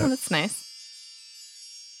 I get it. Oh, that's nice.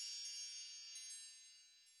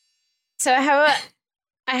 So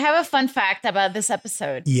I have a fun fact about this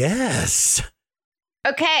episode. Yes.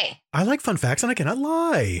 Okay. I like fun facts and I cannot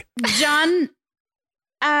lie. John,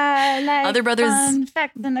 I like Other brothers fun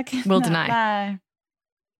fact and I cannot will deny. lie.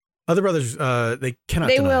 Other brothers, they cannot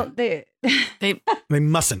They deny. will. They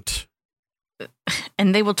mustn't.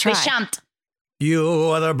 And they will try. They shan't.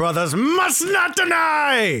 You other brothers must not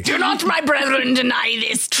deny. Do not, my brethren, deny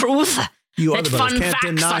this truth. You That other brothers fun can't facts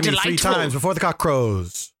deny are me 3 delightful. times before the cock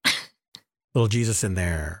crows. Little Jesus in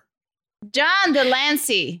there. John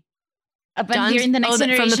Delancey. Upon hearing the next from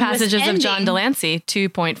generation the passages was of John ending, Delancey,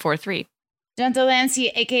 2.43. John Delancey,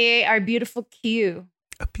 aka our beautiful Q.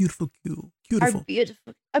 A beautiful Q. Our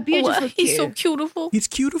Beautiful. beautiful Q. He's so beautiful. He's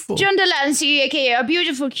beautiful. John Delancey, aka our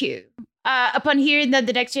beautiful Q. Upon hearing that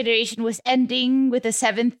the next generation was ending with the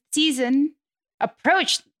 7th season,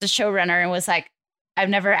 approached the showrunner and was like, "I've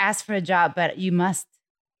never asked for a job, but you must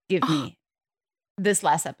give me this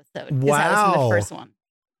last episode." 'Cause that was in the first one.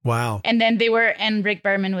 Wow. And then and Rick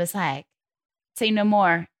Berman was like, "Say no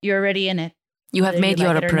more. You're already in it." You have Whether made you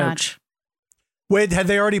your like it or not. approach. Wait, had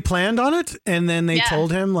they already planned on it? And then they Yeah.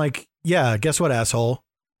 told him, like, yeah, guess what, asshole?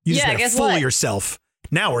 You just Yeah, gotta guess fool what? yourself.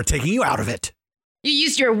 Now we're taking you out of it. You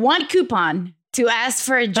used your one coupon to ask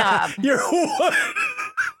for a job. You're what?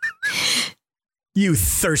 You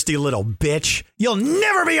thirsty little bitch. You'll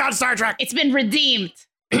never be on Star Trek. It's been redeemed.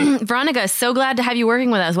 Veronica, so glad to have you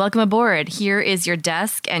working with us. Welcome aboard. Here is your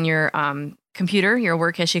desk and your computer, your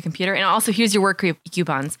work history computer. And also here's your work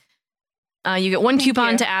coupons. You get one Thank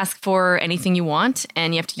coupon you. to ask for anything you want,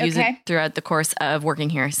 and you have to use it throughout the course of working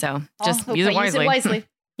here. So just I'll use it hope I wisely. Use it wisely.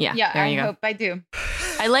 Yeah, there I you go. hope I do.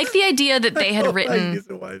 I like the idea that they had I written use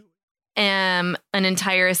it wisely. an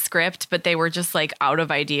entire script, but they were just like out of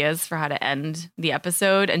ideas for how to end the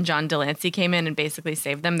episode. And John Delancey came in and basically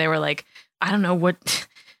saved them. They were like, I don't know what.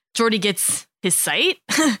 Jordy gets his sight,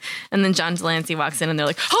 and then John Delancey walks in, and they're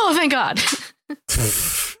like, "Oh, thank God!"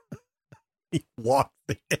 He walked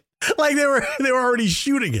in. Like they were already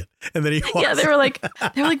shooting it, and then he walks Yeah, they were like,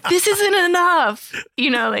 "This isn't enough." You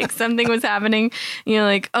know, like something was happening. You know,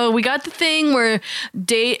 like, oh, we got the thing where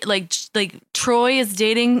like Troy is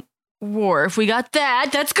dating Worf. We got that.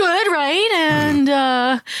 That's good, right?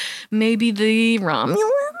 And maybe the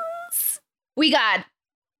Romulans. We got.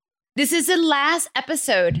 This is the last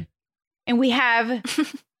episode, and we have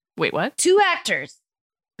Wait, what? 2 actors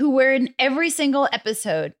who were in every single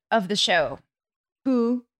episode of the show.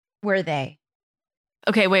 Who were they?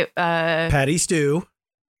 Okay, wait. Patty Stew.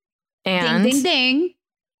 And Ding, ding, ding.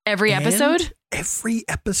 every And episode. Every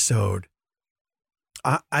episode.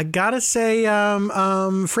 I gotta say,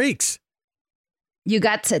 Freaks. You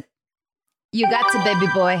got to, baby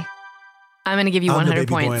boy. I'm going to give you I'm the 100 baby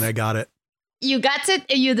boy points. and I got it. You got to,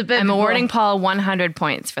 you the baby I'm awarding boy. Paul 100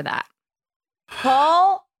 points for that.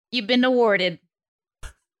 Paul, you've been awarded.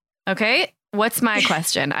 Okay, what's my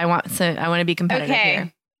question? I want to be competitive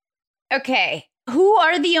here. Okay. Who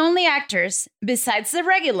are the only actors besides the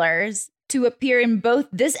regulars to appear in both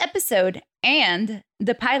this episode and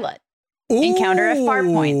the pilot? Encounter at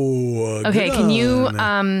Farpoint. Ooh, Okay, good can you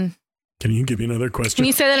on. Can you give me another question? can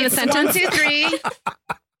you say that in a It's sentence? 1, 2, 3.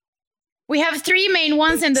 We have 3 main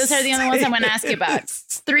ones, and those are the only ones I'm going to ask you about.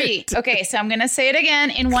 3. Okay, so I'm going to say it again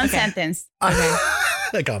in one sentence.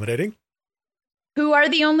 Accommodating. Who are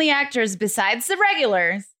the only actors besides the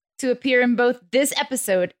regulars to appear in both this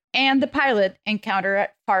episode and the pilot Encounter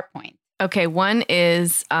at Farpoint? Okay, one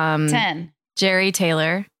is 10, Jerry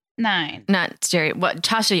Taylor. 9. Not Jerry. What?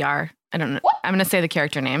 Tasha Yar. I don't know. What? I'm going to say the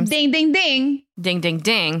character names. Ding, ding, ding. Ding, ding,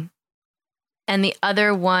 ding. And the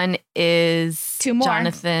other one is 2 more.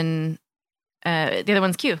 Jonathan. The other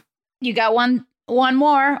one's Q. You got one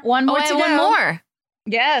more. One more I to have go. one more.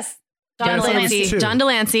 Yes. Yeah, John I thought it was Delancey. 2. John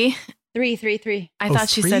Delancey. 3. I thought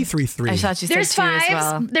she said 3. I thought she There's said 2 as 5s.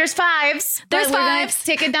 well. There's 5s. There's but we're gonna 5s.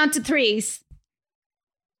 Take it down to 3s.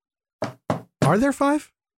 Are there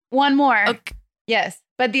 5? One more. Okay. Yes.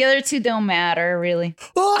 But the other 2 don't matter, really.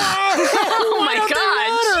 Oh, Oh why my don't they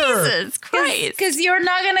God. matter? Jesus Christ. Because you're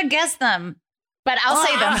not going to guess them. But I'll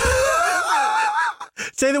say them.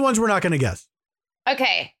 Say the ones we're not going to guess.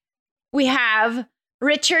 Okay. We have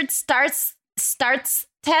Richard Starstead.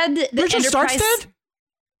 The Richard Enterprise. Starstead?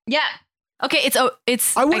 Yeah. Okay, it's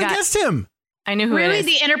I would have got- guessed him. I knew who Really? it is.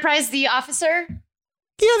 The Enterprise D officer? Yeah,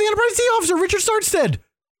 the Enterprise D officer, Richard Starstead.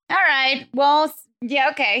 All right. Well, yeah,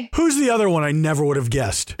 okay. Who's the other one I never would have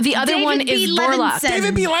guessed? The other David one B. is Vorlok. Levinson.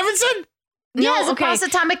 David B. Levinson? Yes, No, a okay.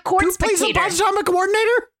 post-atomic Who court plays the spectator. atomic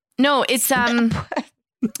coordinator? No, it's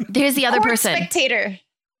there's the other Court person. spectator.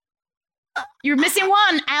 You're missing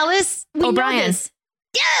one, Alice. We know O'Brien. this.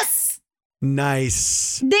 Yes.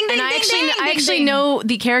 Nice. Ding, ding, And ding, I actually ding. know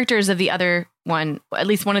the characters of the other one, at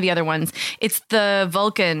least one of the other ones. It's the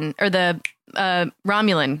Vulcan or the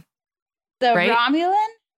Romulan. The right? Romulan?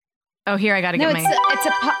 Oh, here I got to No, get it's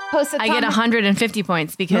a post-atomic. I get 150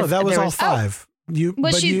 points because No, that was there all 5.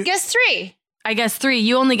 Well, she guessed 3. I guess 3.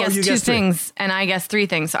 You only guessed you 2 guessed 3. things, and I guessed 3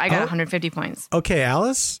 things, so I got 150 points. Okay,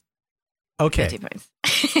 Alice. Okay. 50 points.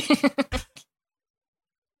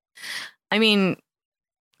 I mean,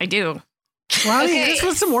 I do. Well, Okay. just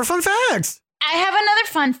with some more fun facts. I have another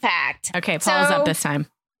fun fact. Okay, Paula's So- up this time.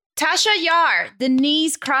 Tasha Yar,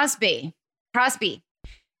 Denise Crosby,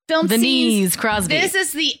 filmed The scenes. knees, Crosby. This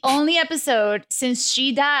is the only episode since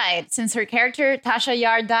her character Tasha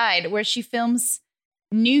Yar died, where she films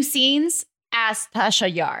new scenes as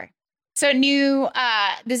Tasha Yar. So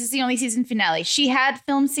this is the only season finale. She had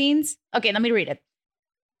film scenes. Okay, let me read it.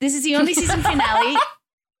 This is the only season finale.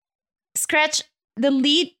 Scratch,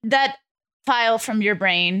 delete that file from your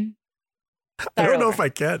brain. I don't know if I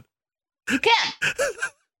can. You can.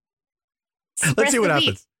 Let's see what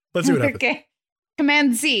happens. Okay.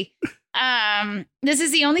 Command Z. This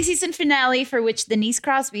is the only season finale for which Denise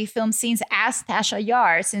Crosby filmed scenes as Tasha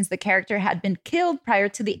Yar, since the character had been killed prior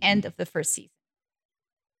to the end of the first season.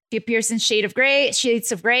 She appears in Shades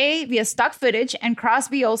of Grey via stock footage, and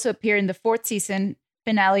Crosby also appeared in the 4th season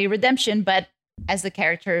finale Redemption, but as the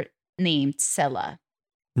character named Sela.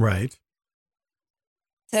 Right.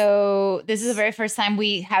 So this is the very first time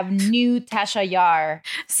we have new Tasha Yar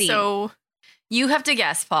scene. So you have to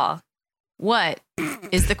guess, Paul. What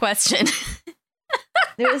is the question?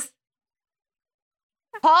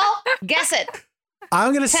 Paul, guess it.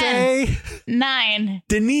 I'm going to 10, say 9,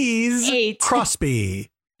 Denise 8. Crosby.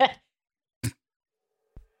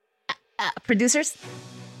 Producers?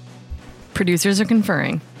 Producers are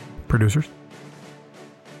conferring. Producers?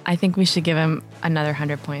 I think we should give him another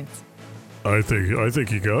 100 points. I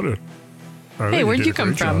think you got it. Hey, where'd you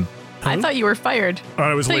come from? I thought you were fired.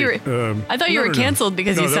 I was late. I thought you were canceled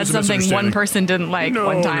because you said something one person didn't like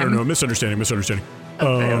one time. No, misunderstanding.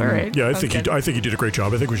 Okay, all right. Yeah, I think he did a great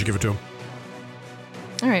job. I think we should give it to him.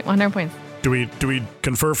 All right, 100 points. Do we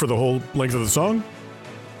confer for the whole length of the song?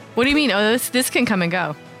 What do you mean? Oh, this can come and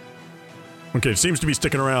go. Okay, it seems to be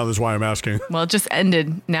sticking around. That's why I'm asking. Well, it just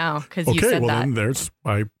ended now because you said that. Then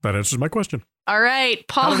that answers my question. All right,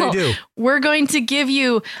 Paul. How did I do? We're going to give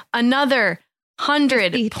you another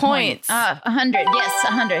 100 points. 100. Yes,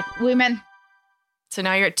 100. Women. So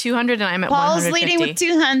now you're at 200 and I'm at Paul's 150. leading with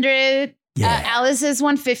 200. Yeah. Alice is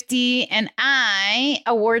 150. And I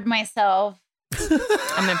award myself, I'm going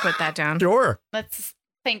to put that down. Sure. let's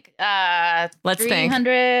think, Let's think.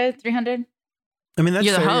 300. I mean, that's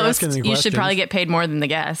You're the fair. You're host. asking any You should questions. probably get paid more than the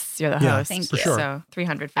guests. You're the Yeah, host. Thank for you. sure. So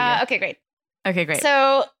 300 for you. Okay, great. Okay, great.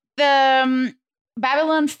 So the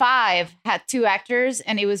Babylon 5 had 2 actors,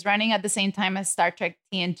 and it was running at the same time as Star Trek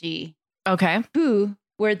TNG. Okay. Who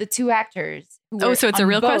were the 2 actors? Who Oh, were so it's a on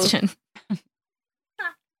real both question.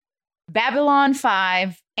 Babylon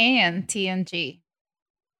 5 and TNG.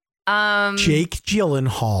 Jake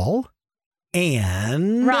Gyllenhaal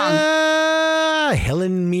and Wrong.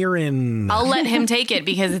 Helen Mirren. I'll let him take it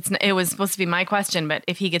because it was supposed to be my question, but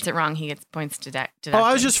if he gets it wrong, he gets points deducted. Oh,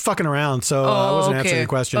 I was just fucking around, so I wasn't answering your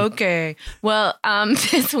question. Okay. Well,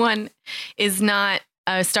 this one is not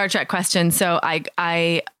a Star Trek question, so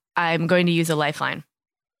I'm going to use a lifeline.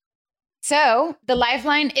 So the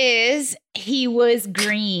lifeline is he was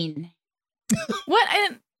green. What?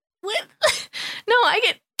 What? No, I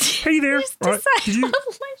get. Hey there. Just All right, decide did you- what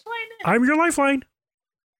lifeline is. I'm your lifeline.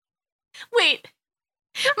 Wait,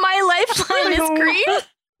 my lifeline Hello. is green?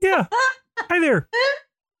 Yeah. Hi there.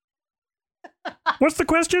 What's the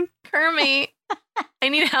question? Kermit, I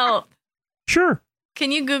need help. Sure.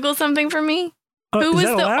 Can you Google something for me? Who is was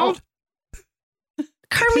that the allowed?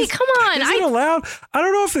 Kermit, come on. Is it allowed? I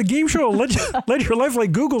don't know if the game show will let your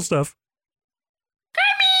lifeline Google stuff.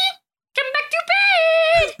 Kermit, come back to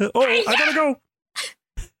bed. Oh, I gotta go.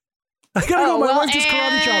 I gotta go. My wife just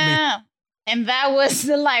karate chopped me. And that was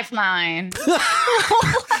the lifeline.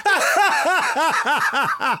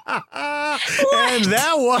 And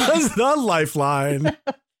that was the lifeline.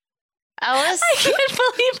 Alice, I can't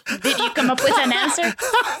believe. did you come up with an answer?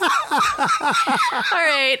 All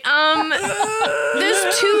right.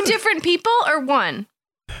 There's 2 different people or one?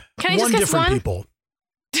 Can I just One guess different one? people.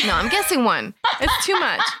 No, I'm guessing one. It's too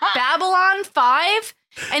much. Babylon 5,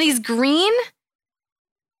 and he's green.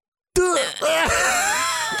 There's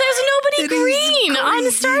nobody It is green on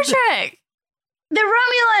crazy. Star Trek. The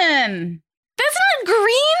Romulan. That's not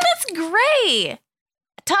green. That's gray.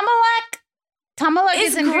 Tomalak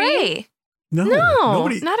It's isn't green. gray. No, No,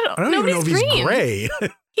 nobody, not at all. I don't even know if Nobody's he's green. gray.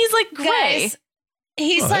 He's like gray. Guys,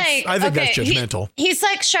 he's like. I think that's judgmental. He's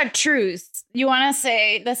like chartreuse. You want to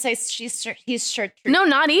say? Let's say he's chartreuse. No,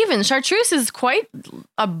 not even. Chartreuse is quite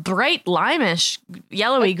a bright limeish,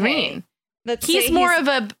 yellowy green. He's more of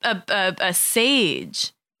a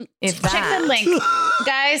sage. If check the link,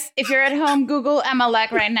 guys. If you're at home, Google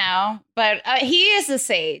Amalek right now. But he is a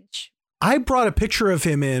sage. I brought a picture of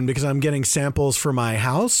him in because I'm getting samples for my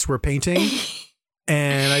house. We're painting.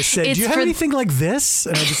 And I said, do you have anything like this?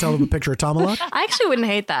 And I just held him a picture of Tomalak. I actually wouldn't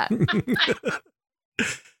hate that.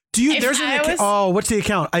 Do you? There's an account. Oh, what's the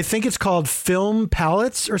account? I think it's called Film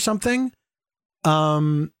Palettes or something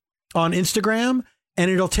on Instagram. And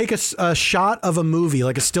it'll take a shot of a movie,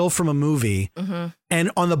 like a still from a movie. Mm-hmm.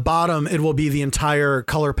 And on the bottom, it will be the entire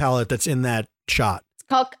color palette that's in that shot. It's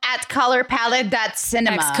called at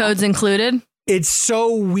colorpalette.cinema. X codes included. It's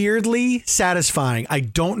so weirdly satisfying. I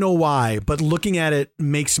don't know why, but looking at it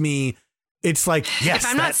makes me, it's like, yes,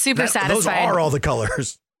 if I'm not super satisfied. Those are all the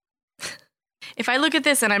colors. If I look at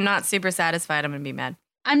this and I'm not super satisfied, I'm going to be mad.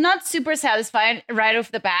 I'm not super satisfied right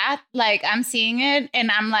off the bat. Like, I'm seeing it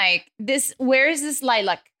and I'm like, where is this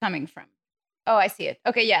lilac coming from? Oh, I see it.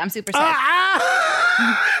 Okay, yeah, I'm super satisfied.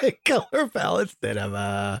 Color palette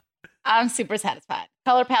cinema. I'm super satisfied.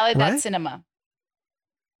 Color palette, that's cinema.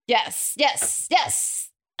 Yes. Yes.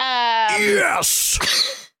 I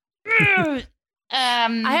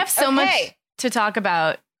have so much to talk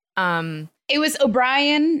about. It was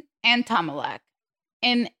O'Brien and Tomalak.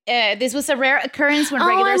 And this was a rare occurrence when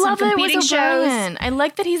regulars on competing shows. I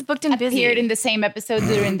like that he's booked and busy. Appeared in the same episode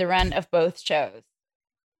during the run of both shows.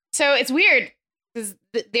 So it's weird because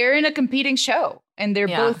they're in a competing show and they're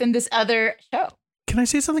both in this other show. Can I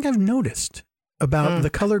say something I've noticed about the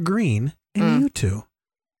color green in you two?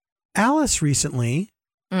 Alice recently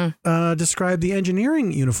described the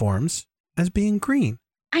engineering uniforms as being green.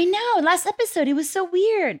 I know. Last episode, it was so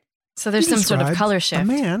weird. So there's some sort of color shift. A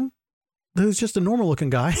man who's just a normal looking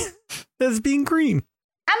guy as being green.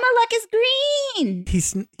 Amalek is green.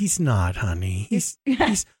 He's not, honey. He's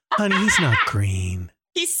honey, he's not green.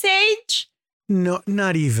 He's sage. No,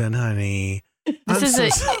 not even, honey. This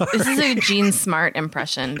is a Jean Smart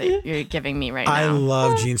impression that you're giving me right now. I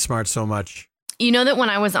love Jean Smart so much. You know that when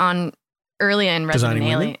I was on earlier in Resident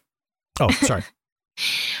Alien. Oh, sorry.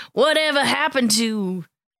 Whatever happened to?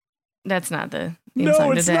 That's not the theme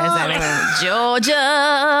song. It's not.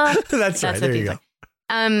 Georgia. That's right. There you go.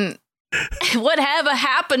 Whatever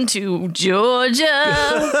happened to Georgia?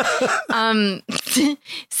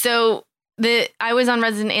 So I was on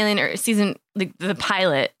Resident Alien season the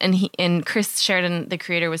pilot, and Chris Sheridan, the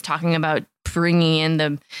creator, was talking about bringing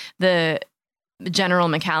in the General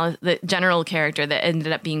McAllister, the general character that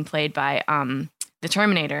ended up being played by the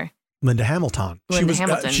Terminator, Linda Hamilton.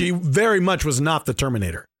 She very much was not the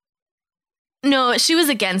Terminator. No, she was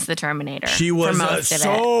against the Terminator. She was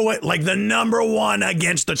like the number one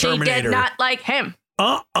against the Terminator. She did not like him.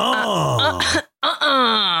 Oil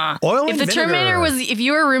and vinegar. If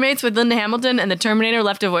you were roommates with Linda Hamilton and the Terminator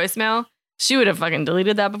left a voicemail, she would have fucking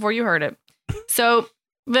deleted that before you heard it. So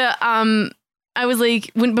I was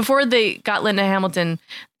like, before they got Linda Hamilton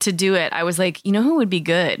to do it, I was like, you know who would be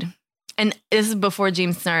good? And this is before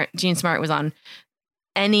Jean Smart was on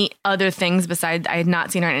any other things besides, I had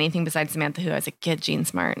not seen her on anything besides Samantha Who. I was like, get Jean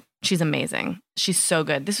Smart. She's amazing. She's so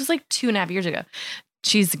good. This was like 2.5 years ago.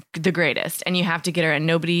 She's the greatest. And you have to get her.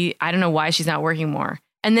 And I don't know why she's not working more.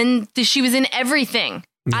 And then she was in everything.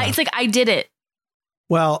 Yeah. It's like, I did it.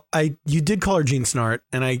 Well, you did call her Jean Snart,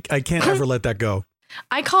 and I can't ever let that go.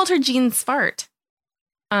 I called her Jean Svart.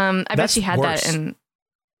 I bet she had worse. That. And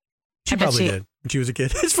she probably did when she was a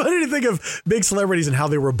kid. It's funny to think of big celebrities and how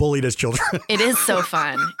they were bullied as children. It is so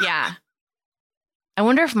fun. Yeah. I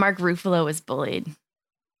wonder if Mark Ruffalo was bullied.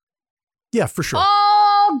 Yeah, for sure.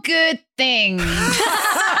 All good things.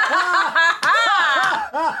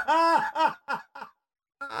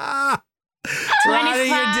 How do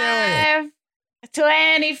you do it?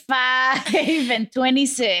 25 and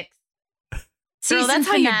 26. So that's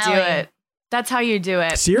how you do it. That's how you do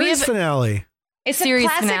it. Series finale. It's series a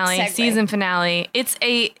classic finale, segue. Season finale. It's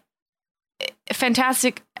a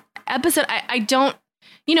fantastic episode. I don't,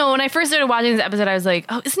 when I first started watching this episode, I was like,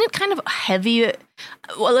 oh, isn't it kind of heavy?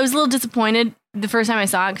 Well, I was a little disappointed the first time I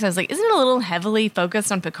saw it because I was like, isn't it a little heavily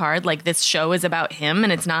focused on Picard? Like this show is about him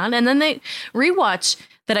and it's not. And then the rewatch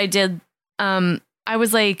that I did, I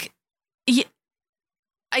was like,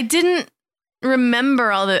 I didn't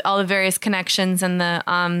remember all the various connections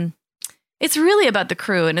and it's really about the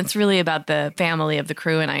crew and it's really about the family of the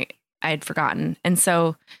crew. And I had forgotten. And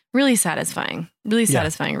so really satisfying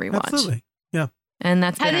rewatch. Absolutely. Yeah. And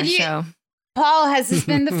that's been our show. Paul, has this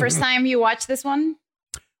been the first time you watched this one?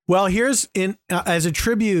 Well, here's as a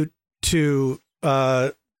tribute to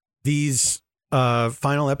these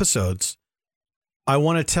final episodes, I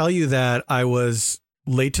want to tell you that I was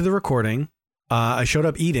late to the recording. I showed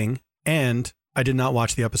up eating, and I did not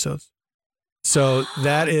watch the episodes. So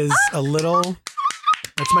that is a little.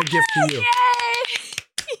 That's my gift to you. Yay!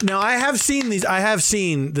 Now I have seen these. I have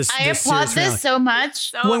seen this. I applaud this so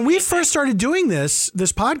much. When we first started doing this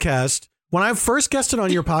podcast, when I first guested on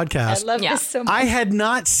your podcast, I love this so much. I had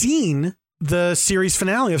not seen the series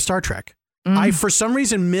finale of Star Trek. I, for some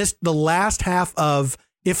reason, missed the last half of,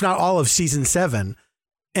 if not all of season 7.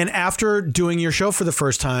 And after doing your show for the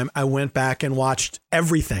first time, I went back and watched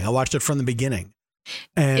everything. I watched it from the beginning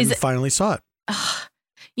and finally saw it.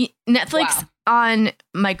 Netflix on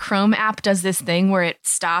my Chrome app does this thing where it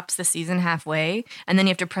stops the season halfway, and then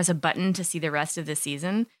you have to press a button to see the rest of the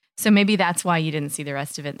season. So maybe that's why you didn't see the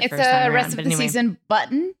rest of it the first time around. It's a rest of the season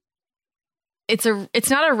button? It's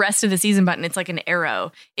not a rest of the season button. It's like an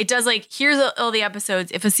arrow. It does like, here's all the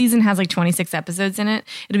episodes. If a season has like 26 episodes in it,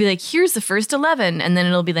 it'll be like, here's the first 11. And then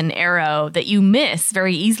it'll be an arrow that you miss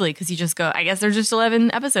very easily because you just go, I guess there's just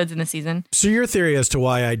 11 episodes in the season. So your theory as to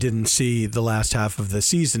why I didn't see the last half of the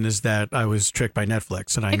season is that I was tricked by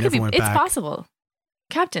Netflix and I never went back. It's possible.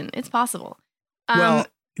 Captain, it's possible. Well,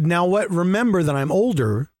 now remember that I'm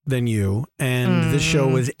older than you, and this show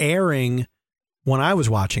was airing when I was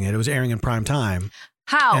watching it. It was airing in prime time.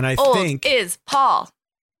 How old is Paul?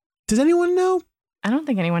 Does anyone know? I don't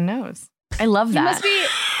think anyone knows. I love that. He must be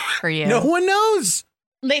for you. No one knows.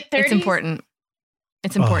 Late 30s? It's important.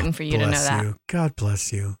 It's important for you to know that. God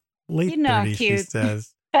bless you. Late 30s, cute. she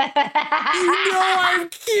says. You know I'm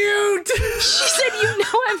cute. She said, you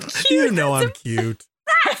know I'm cute. You know I'm cute.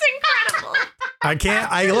 That's incredible. I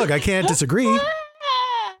can't disagree.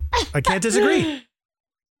 I can't disagree.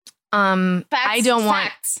 I don't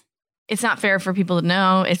want. It's not fair for people to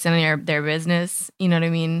know. It's in their business. You know what I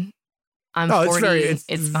mean? I'm 40.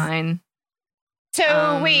 It's fine.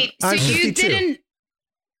 So wait. So you didn't.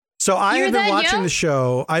 So I had been watching the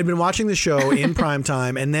show. I'd been watching the show in prime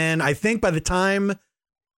time, and then I think by the time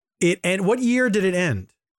it ended, what year did it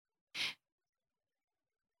end?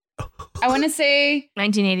 I want to say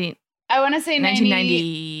 1980. I want to say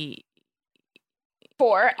 1990.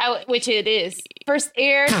 Which it is. First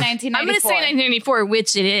aired 1994. I'm going to say 1994,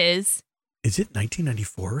 which it is. Is it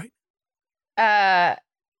 1994, right?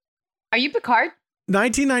 Are you Picard?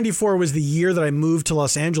 1994 was the year that I moved to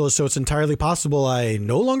Los Angeles, so it's entirely possible I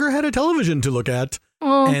no longer had a television to look at,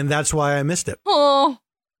 and that's why I missed it. Oh,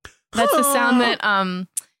 that's the sound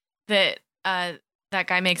that that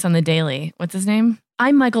guy makes on the Daily. What's his name?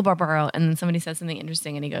 I'm Michael Barbaro, and then somebody says something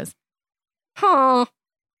interesting, and he goes, "Oh."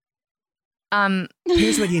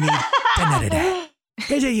 Here's what you need.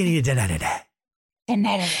 Here's what you need.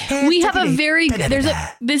 We have a very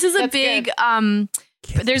this is a big I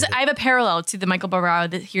have a parallel to the Michael Barbaro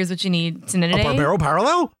that Here's What You Need. A Barbaro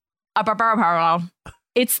parallel? A Barbaro parallel.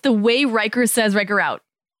 It's the way Riker says Riker out.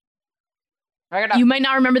 You might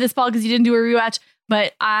not remember this, Paul, because you didn't do a rewatch,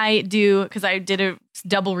 but I do because I did a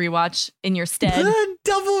double rewatch in your stead.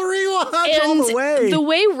 Double rewatch all the way. The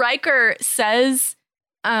way Riker says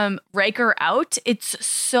Riker out, it's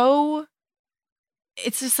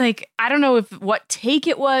just like, I don't know what take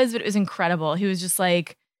it was, but it was incredible. He was just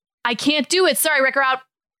like, I can't do it. Sorry, Riker out.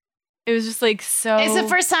 It was just like so. It's the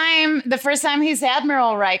first time he's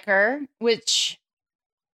Admiral Riker, which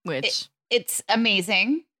it's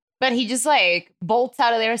amazing. But he just like bolts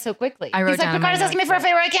out of there so quickly. He's like, Picard's asking me for a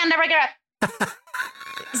favor. I can't. Riker out.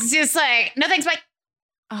 It's just like, no thanks, Mike.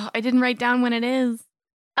 Oh, I didn't write down when it is.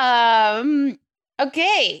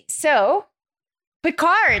 Okay, so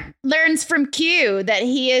Picard learns from Q that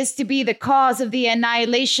he is to be the cause of the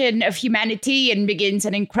annihilation of humanity and begins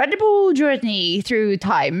an incredible journey through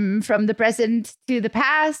time from the present to the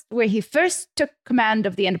past, where he first took command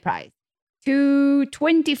of the Enterprise, to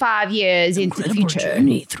 25 years into the future.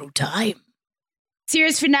 Journey through time.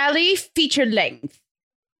 Series finale, feature length.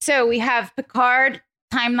 So we have Picard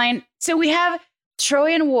timeline. So we have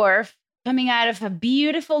Troy and Worf coming out of a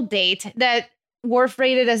beautiful date that Worf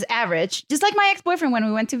rated as average, just like my ex-boyfriend when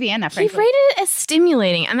we went to Vienna. Frankly. He rated it as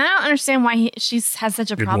stimulating, and I don't understand why she has such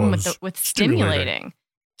a problem with stimulating.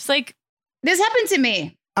 It's like, this happened to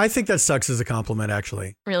me. I think that sucks as a compliment,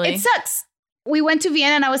 actually. Really, it sucks. We went to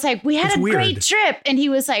Vienna, and I was like, "We had a great trip," and he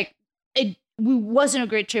was like, "It wasn't a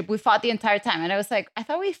great trip. We fought the entire time," and I was like, "I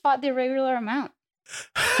thought we fought the regular amount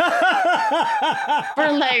for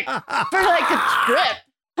like a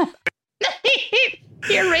trip."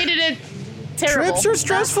 He rated it. Terrible. Trips are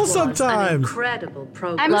stressful sometimes. Incredible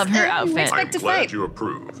program. I love her outfit. I'm glad you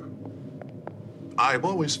approve. I've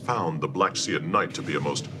always found the Black Sea at night to be a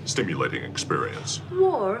most stimulating experience.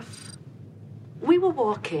 Worf, we were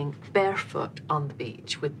walking barefoot on the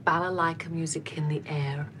beach with balalaika music in the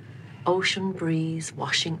air, ocean breeze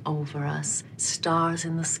washing over us, stars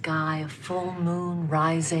in the sky, a full moon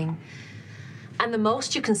rising. And the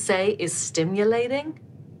most you can say is stimulating?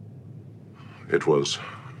 It was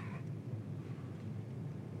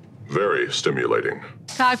very stimulating.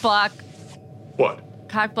 Cockblock. What?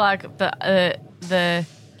 Cockblock, the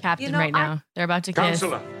captain right now. They're about to kiss.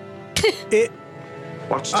 Counselor.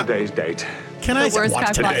 What's today's date? Can I say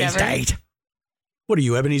what's today's date? What are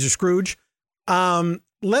you, Ebenezer Scrooge?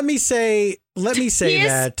 Let me say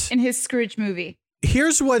that in his Scrooge movie.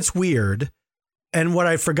 Here's what's weird, and what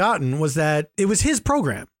I've forgotten was that it was his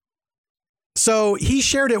program. So he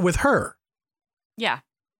shared it with her. Yeah.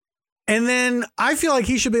 And then I feel like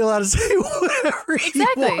he should be allowed to say whatever he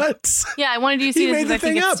wants. Yeah, I wanted you to see this because I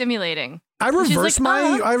think it's stimulating. I reversed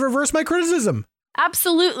my criticism.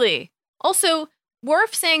 Absolutely. Also,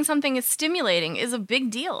 Worf saying something is stimulating is a big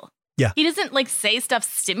deal. Yeah. He doesn't like say stuff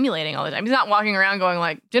stimulating all the time. He's not walking around going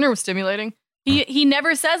like, dinner was stimulating. He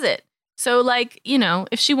never says it. So like, you know,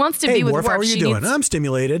 if she wants to be with Worf, how are you doing? I'm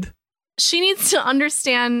stimulated. She needs to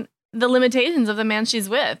understand the limitations of the man she's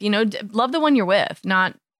with. You know, love the one you're with,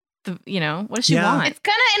 not the, you know, what does she want? It's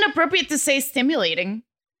kind of inappropriate to say stimulating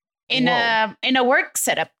in a work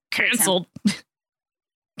setup. Canceled.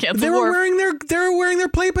 They were wearing their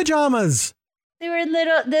play pajamas. They were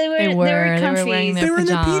comfy. They were in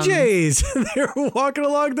their PJs. They were walking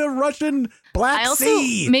along the Russian Black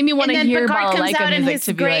Sea. Made me want to hear Picard comes out in his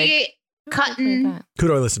to be gray like, cotton. Who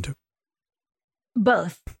do I listen to?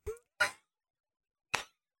 Both.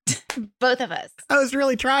 Both of us. I was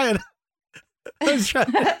really trying. I was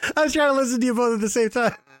trying to listen to you both at the same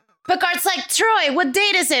time. Picard's like, Troy, what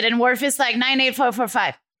date is it? And Worf is like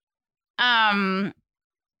 98445.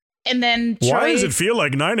 And then Troy, why does it feel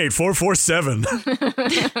like 98447?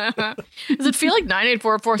 Does it feel like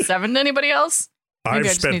 98447 to anybody else? I've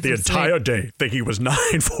spent the entire day thinking it was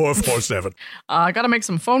 9447. I gotta make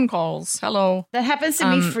some phone calls. Hello. That happens to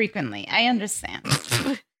me frequently. I understand.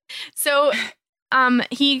 So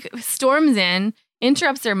he storms in,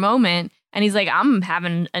 interrupts their moment, and he's like, I'm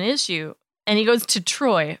having an issue. And he goes to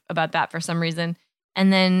Troy about that for some reason.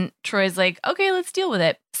 And then Troy's like, okay, let's deal with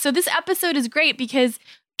it. So this episode is great because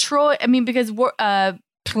where's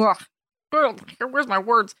my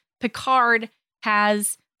words? Picard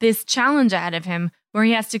has this challenge ahead of him where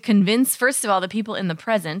he has to convince, first of all, the people in the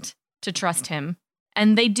present to trust him.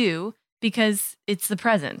 And they do because it's the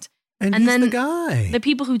present. And he's then the guy. The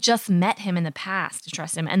people who just met him in the past to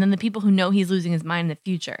trust him. And then the people who know he's losing his mind in the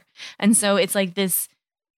future. And so it's like this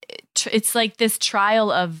trial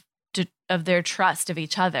of their trust of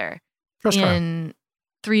each other in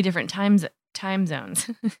 3 different time zones.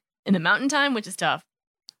 In the mountain time, which is tough.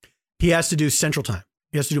 He has to do central time.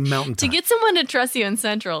 He has to do mountain time. To get someone to trust you in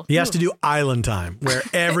central. He has to do island time, where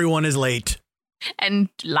everyone is late. And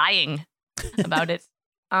lying about it.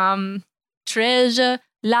 Treasure,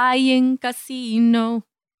 lying, casino.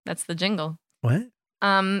 That's the jingle. What?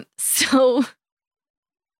 So,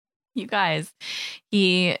 you guys,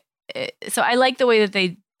 so I like the way that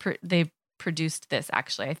they produced this,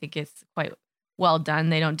 actually. I think it's quite well done.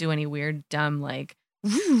 They don't do any weird, dumb, like,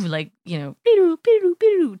 you know,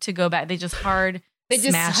 to go back. They just hard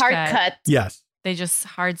cut. Yes. They just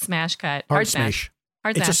hard smash cut. Hard smash.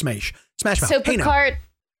 It's a smash. Smash mouth. So Picard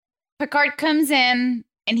comes in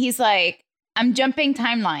and he's like, I'm jumping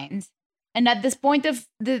timelines. And at this point of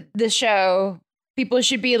the show, people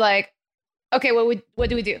should be like, okay, what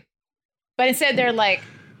do we do? But instead they're like,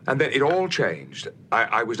 and then it all changed.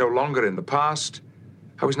 I was no longer in the past.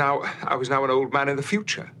 I was now an old man in the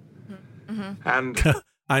future. Mm-hmm. And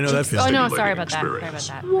I know that feels. Oh no, sorry about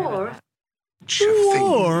that. War.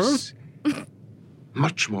 Things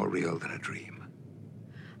much more real than a dream.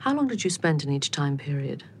 How long did you spend in each time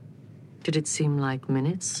period? Did it seem like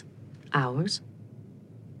minutes, hours?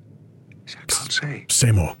 I can't say.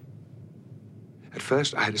 Say more. At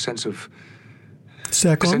first, I had a sense of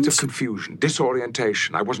seconds, confusion,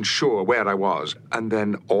 disorientation. I wasn't sure where I was, and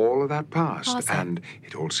then all of that passed, and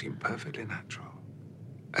it all seemed perfectly natural.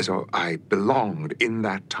 As though I belonged in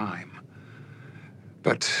that time.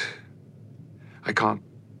 But I can't.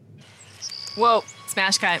 Whoa,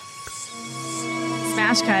 smash cut.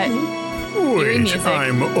 Smash cut. Wait,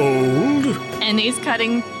 I'm old. And he's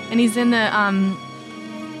cutting, and he's in the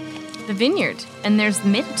vineyard, and there's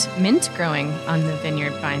mint growing on the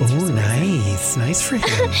vineyard vines. Oh, nice. Nice for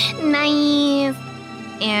him. Nice.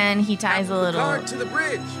 And he ties a little. To the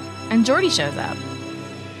bridge. And Geordi shows up.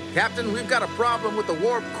 Captain, we've got a problem with the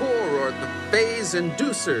warp core or the phase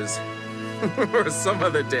inducers. Or some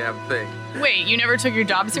other damn thing. Wait, you never took your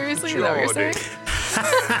job seriously? Is that what you're saying?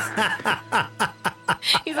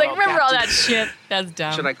 He's like, remember all that shit? That's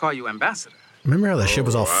dumb. Should I call you ambassador? Remember how that ship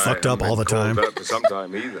was all fucked up all the time? That for some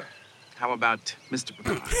time either. How about Mr.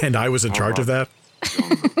 Picard? And I was in charge of that?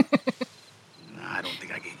 I don't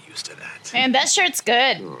think I get used to that. And that shirt's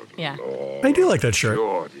good. Yeah. I do like that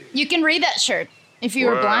shirt. You can read that shirt if you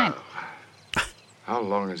were blind. How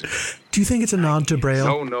long is it? Do you think it's a nod to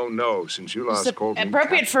Braille? No. Since you last called me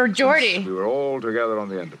appropriate for Geordi. We were all together on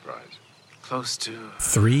the Enterprise. Close to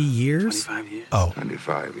 3 years? 25 years. Oh.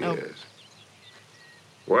 25 years.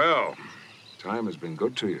 Well, time has been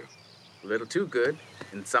good to you. A little too good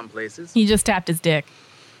in some places. He just tapped his dick.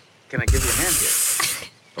 Can I give you a hand here?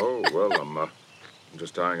 Oh, well, I'm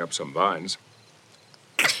just tying up some vines.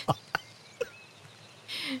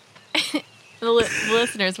 The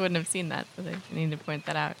listeners wouldn't have seen that, so they need to point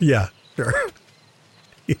that out. Yeah, sure.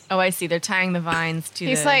 Oh, I see. They're tying the vines to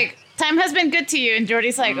He's like, time has been good to you. And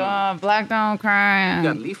Geordi's like, oh, Black don't cry. You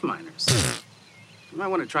got leaf miners. You might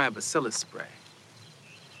want to try a bacillus spray.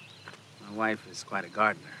 My wife is quite a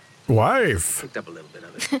gardener. Wife? Picked up a little bit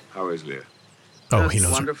of it. How is Leah? Oh, he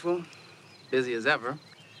knows wonderful. Her. Busy as ever.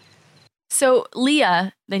 So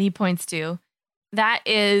Leah, that he points to, that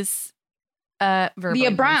is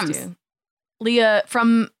Leah Brahms. Leah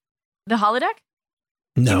from the holodeck?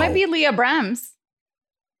 No. She might be Leah Brahms.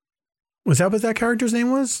 Was that what that character's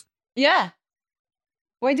name was? Yeah.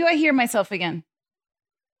 Why do I hear myself again?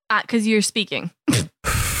 Because you're speaking.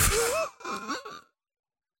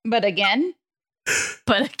 But again?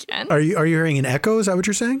 Are you hearing an echo? Is that what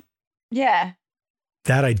you're saying? Yeah.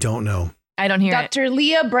 That I don't know. I don't hear Dr.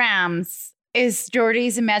 Leah Brahms is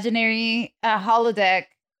Geordi's imaginary holodeck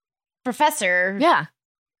professor. Yeah.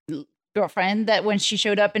 Girlfriend that when she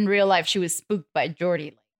showed up in real life, she was spooked by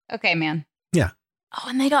Geordi. Okay, man. Yeah. Oh,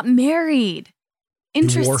 and they got married.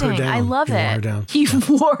 Interesting. He wore her down. I love He wore her it. down. He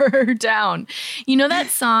wore her down. You know that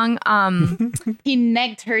song? He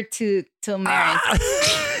negged her till marriage.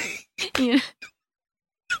 You know,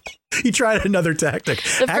 He tried another tactic. The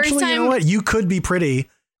first Actually, you know time- what? You could be pretty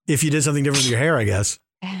if you did something different with your hair, I guess.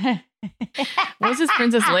 what's this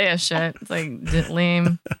Princess Leia shit? It's like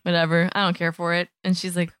lame, whatever. I don't care for it. And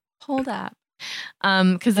she's like, hold up.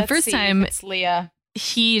 Because the first time it's Leah,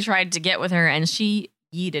 he tried to get with her and she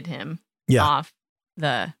yeeted him off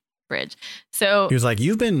the bridge. So He was like,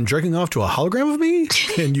 you've been jerking off to a hologram of me?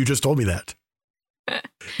 And you just told me that. It's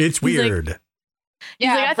He's like- weird. he's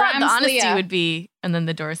like, I thought the Brahms honesty Leah. would be, and then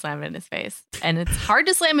the door slammed in his face. And it's hard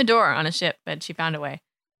to slam a door on a ship, but she found a way.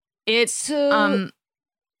 It's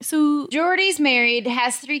so Geordi's married,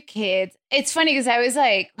 has 3 kids. It's funny because I was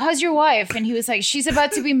like, how's your wife? And he was like, she's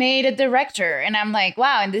about to be made a director. And I'm like,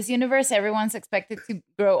 wow, in this universe, everyone's expected to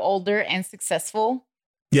grow older and successful.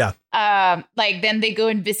 Yeah. Like then they go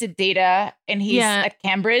and visit Data and he's at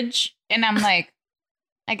Cambridge. And I'm like,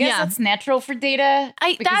 I guess that's natural for Data.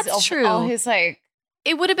 because that's of true. All his like,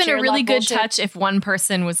 it would have been a Sherlock really good bullshit. touch if one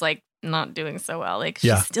person was like not doing so well. Like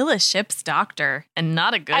she's still a ship's doctor and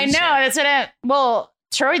not a good I know. ship. That's what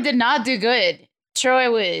Troy did not do good. Troy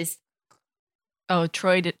was. Oh,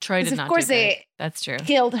 Troy did Of not course do good. they That's true.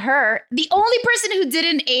 killed her. The only person who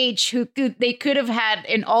didn't age they could have had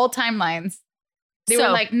in all timelines. They were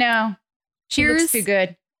So, like, no, she looks too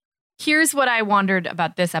good. Here's what I wondered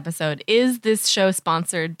about this episode. Is this show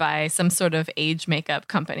sponsored by some sort of age makeup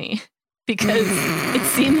company? Because it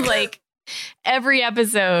seems like every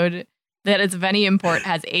episode that is of any import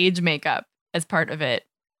has age makeup as part of it.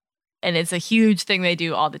 And it's a huge thing they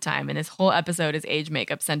do all the time. And this whole episode is age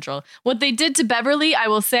makeup central. What they did to Beverly, I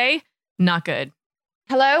will say, not good.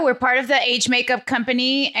 Hello, we're part of the age makeup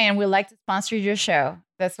company and we'd like to sponsor your show.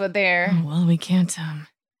 That's what they're. Oh, well, we can't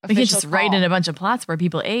just write in a bunch of plots where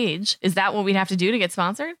people age. Is that what we'd have to do to get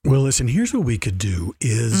sponsored? Well, listen, here's what we could do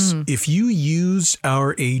is if you use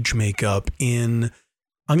our age makeup in,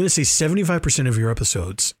 I'm going to say 75% of your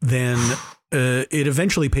episodes, then it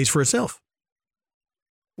eventually pays for itself.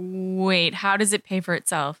 Wait, how does it pay for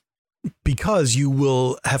itself? Because you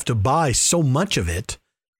will have to buy so much of it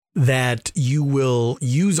that you will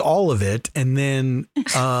use all of it and then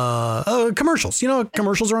commercials. You know,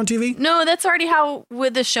 commercials are on TV. No, that's already how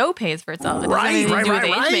the show pays for itself. It doesn't have Right. anything to do with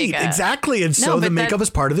age makeup. Exactly. And so the makeup is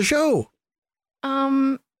part of the show.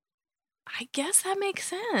 I guess that makes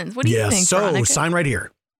sense. What do you think, So Veronica? sign right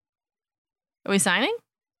here. Are we signing?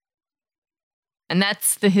 And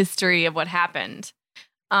that's the history of what happened.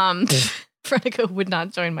 Veronica would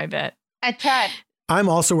not join my bet. I tried. I'm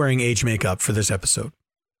also wearing age makeup for this episode.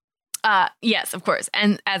 Yes, of course.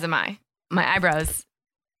 And as am I. My eyebrows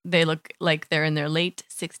they look like they're in their late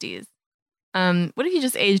 60s. What if you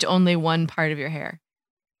just aged only one part of your hair?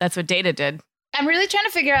 That's what Data did. I'm really trying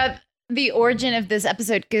to figure out the origin of this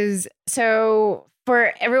episode because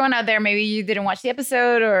for everyone out there, maybe you didn't watch the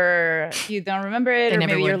episode or you don't remember it, or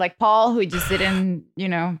maybe you're like Paul who just didn't,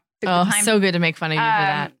 took the time. So good to make fun of you for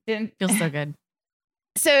that. Feels so good.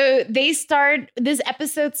 So this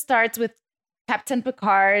episode starts with Captain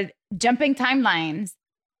Picard jumping timelines.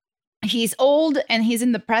 He's old and he's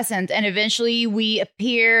in the present, and eventually we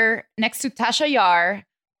appear next to Tasha Yar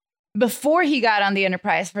before he got on the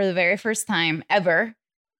Enterprise for the very first time ever.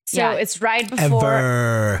 So it's right before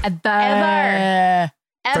ever.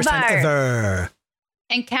 First time ever.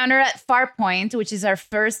 Encounter at Farpoint, which is our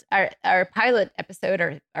pilot episode,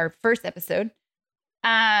 or our first episode.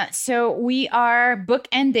 So we are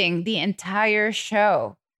bookending the entire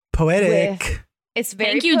show. Poetic. It's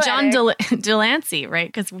very Thank you, poetic. John Delancey, right?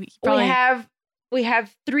 Because we have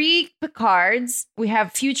 3 Picards. We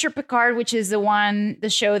have Future Picard, which is the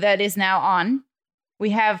show that is now on. We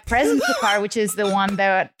have Present Picard, which is the one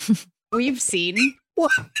that we've seen.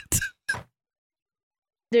 What?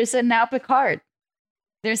 There's a now Picard.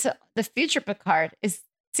 There's the Future Picard. Is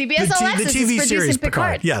CBS All Access the TV is series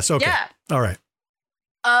Picard. Yes. Okay. Yeah. All right.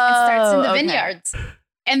 It starts in the vineyards,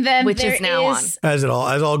 and then which is now on, as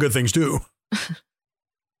all good things do.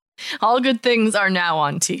 All good things are now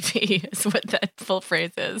on TV is what that full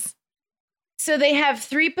phrase is. So they have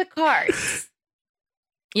 3 Picards.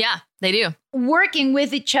 Yeah, they do. Working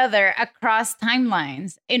with each other across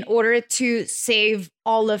timelines in order to save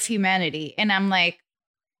all of humanity. And I'm like,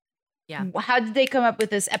 how did they come up with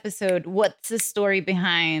this episode? What's the story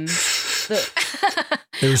behind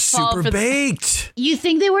They were super baked. You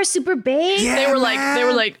think they were super baked? Yeah, they were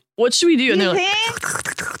like, what should we do? And they're like,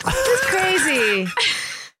 that's crazy.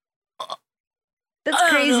 That's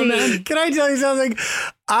crazy. Can I tell you something?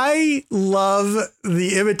 I love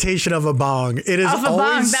the imitation of a bong. It is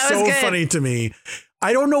always so funny to me.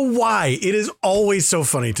 I don't know why. It is always so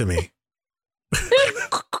funny to me.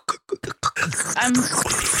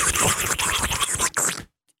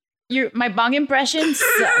 My bong impression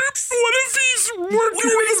sucks. What if he's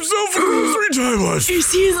working with himself in 3 timelines? He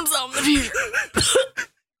sees himself in the future.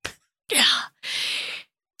 Yeah.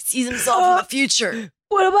 He sees himself in the future.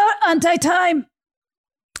 What about anti-time?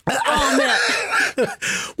 Oh, man.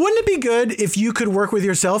 Wouldn't it be good if you could work with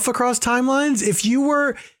yourself across timelines? If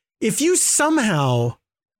you somehow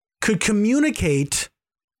could communicate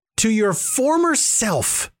to your former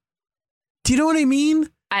self. Do you know what I mean?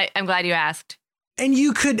 I'm glad you asked. And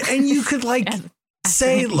you could like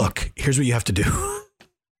say, look, here's what you have to do.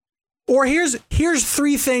 Or here's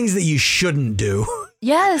 3 things that you shouldn't do.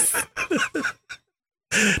 Yes.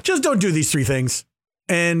 Just don't do these 3 things.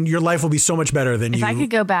 And your life will be so much better than if I could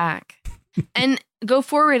go back and go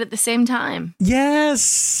forward at the same time.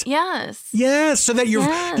 Yes. Yes. Yes. So that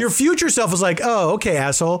your future self is like, oh, okay,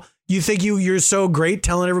 asshole. You think you're so great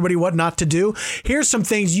telling everybody what not to do? Here's some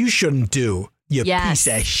things you shouldn't do. You piece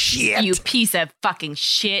of shit. You piece of fucking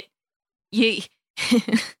shit. You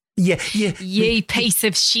piece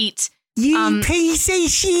of shit. You piece of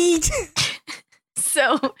shit.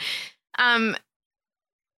 So, I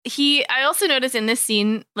also noticed in this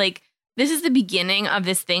scene, like, this is the beginning of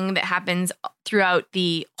this thing that happens throughout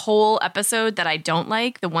the whole episode that I don't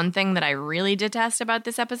like. The one thing that I really detest about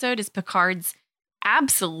this episode is Picard's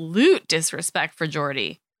absolute disrespect for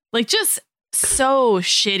Geordi. Like, just so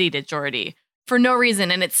shitty to Geordi for no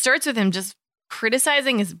reason. And it starts with him just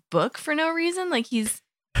criticizing his book for no reason. Like, it's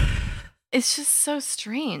just so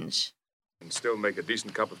strange. And still make a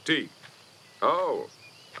decent cup of tea. Oh,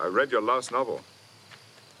 I read your last novel.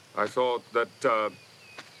 I thought that the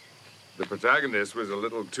protagonist was a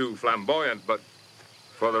little too flamboyant, but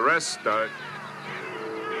for the rest,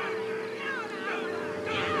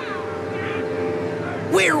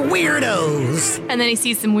 we're weirdos. And then he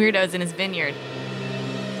sees some weirdos in his vineyard.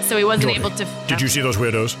 So he wasn't able to... Did you see those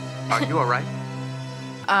weirdos? Are you all right?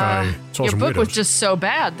 Your book was just so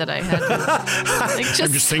bad that I had to...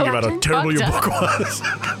 I'm just thinking about how terrible your book was.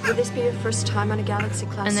 Will this be your first time on a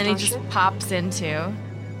Galaxy-class And then starship? he just pops into...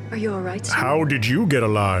 Are you all right, sir? How did you get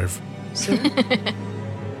alive? Sir?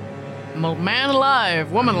 Man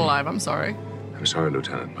alive, woman alive, I'm sorry. I'm sorry,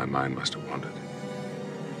 Lieutenant. My mind must have wandered.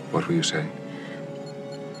 What were you saying?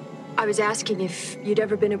 I was asking if you'd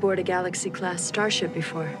ever been aboard a Galaxy-class starship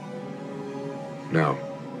before. No.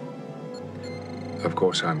 Of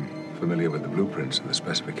course, I'm familiar with the blueprints and the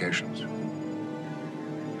specifications.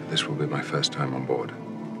 This will be my first time on board.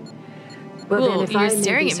 Well, you're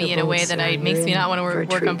staring at me in a way that makes me not want to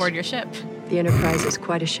work on board your ship. The Enterprise is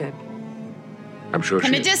quite a ship. I'm sure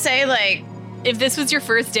Can I just say, like, if this was your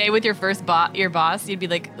first day with your your boss, you'd be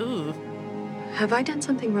like, ooh. Have I done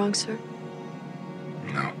something wrong, sir?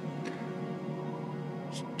 No.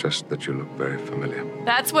 It's just that you look very familiar.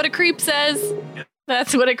 That's what a creep says.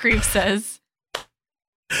 That's what a creep says.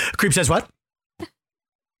 Creep says what?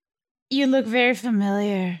 You look very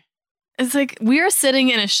familiar. It's like we are sitting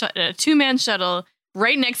in a 2-man shuttle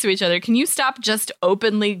right next to each other. Can you stop just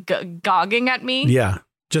openly gogging at me? Yeah,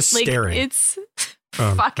 just like, staring. It's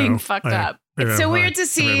fucking fucked up. It's so weird to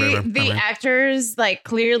see the actors, like,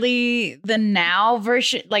 clearly the now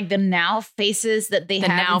version, like the now faces that they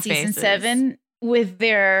have in season 7 with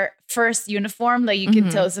their first uniform. Like, you can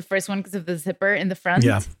tell it's the first one because of the zipper in the front.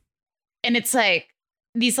 Yeah. And it's like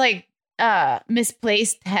these like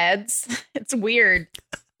misplaced heads. It's weird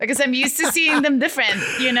because I'm used to seeing them different,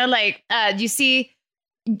 you know, like you see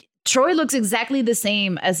Troi looks exactly the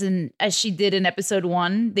same as she did in episode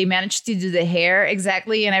 1. They managed to do the hair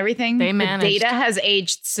exactly and everything. They managed. The Data has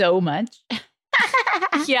aged so much.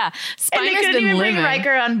 Yeah, Spiner's and they couldn't even bring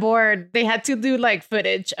Riker on board. They had to do like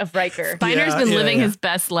footage of Riker. Spiner's been living his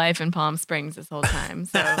best life in Palm Springs this whole time,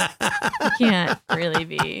 so he can't really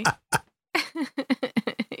be.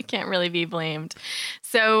 He can't really be blamed.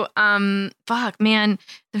 So, fuck, man,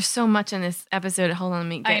 there's so much in this episode. Hold on, let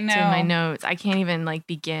me get to my notes. I can't even like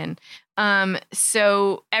begin.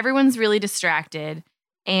 So everyone's really distracted,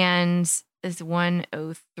 and it's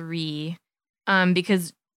 1:03,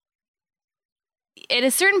 because at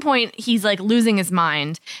a certain point he's like losing his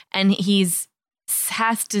mind, and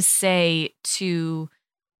has to say to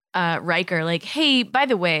Riker, like, hey, by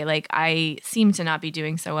the way, like, I seem to not be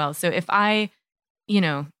doing so well. So if I,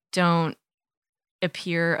 don't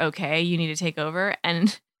appear okay, you need to take over.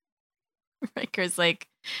 And Riker's like,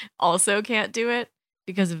 also can't do it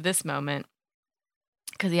because of this moment.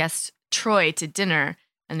 Because he asked Troi to dinner,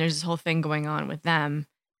 and there's this whole thing going on with them,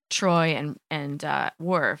 Troi and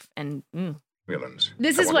Worf, and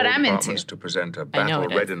this is what I'm into. To present a battle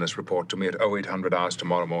readiness report to me at 0800 hours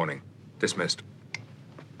tomorrow morning. Dismissed.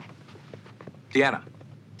 Deanna,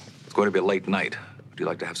 it's going to be a late night. Would you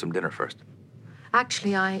like to have some dinner first?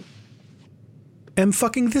 Actually, I am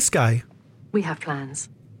fucking this guy. We have plans.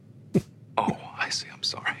 Oh, I see. I'm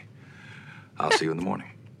sorry. I'll see you in the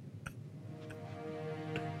morning.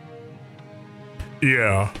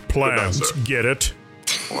 Yeah, plans. Get it?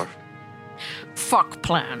 Or fuck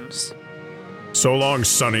plans. So long,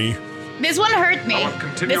 Sonny. This one hurt me.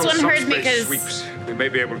 This one hurt me because we may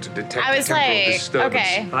be able to detect I was like,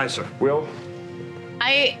 okay. Aye, sir. Will?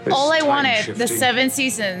 All I wanted the 7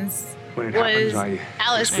 seasons was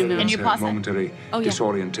Alice and you pause momentary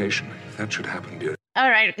disorientation. If that should happen, dear. All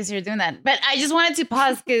right, because you're doing that. But I just wanted to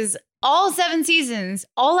pause because all 7 seasons,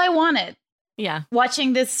 all I wanted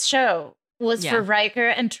watching this show was for Riker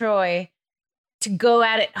and Troi to go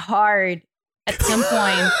at it hard at some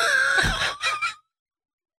point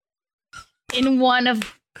in one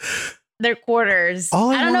of their quarters. All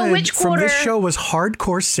I don't know which quarter. From this show was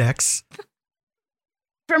hardcore sex.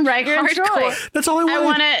 From Riker and Troi. That's all I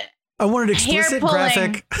wanted. I wanted explicit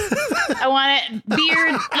graphic. I wanted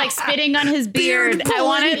beard, like spitting on his beard. I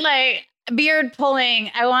wanted like beard pulling.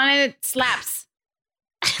 I wanted slaps.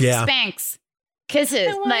 Yeah. Spanks.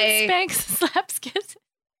 Kisses. Like spanks, slaps, kisses.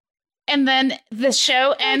 And then the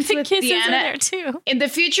show ends with kisses Deanna. In there too. In the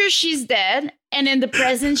future, she's dead. And in the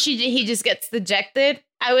present, he just gets dejected.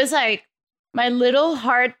 I was like, my little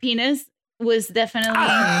hard penis was definitely...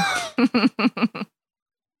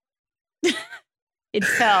 It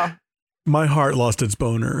fell. My heart lost its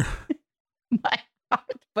boner. My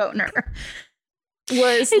heart boner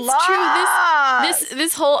was it's lost. True.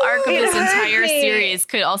 This whole arc of this entire series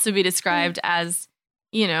could also be described as,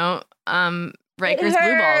 Riker's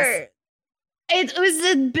blue balls. It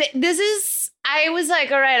was I was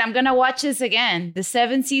like, all right, I'm going to watch this again. The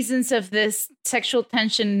 7 seasons of this sexual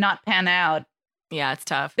tension not pan out. Yeah, it's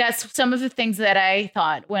tough. That's some of the things that I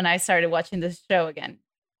thought when I started watching this show again.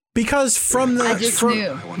 Because from the... I just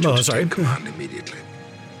knew. Oh, sorry. Command immediately.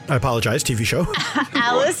 I apologize, TV show.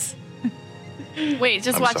 Alice? Wait,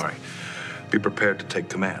 just I'm watch. Sorry. Be prepared to take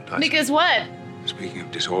command. Because what? Speaking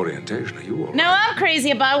of disorientation, are you all right? No, I'm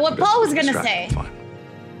crazy about what Paul was going to say. Fine.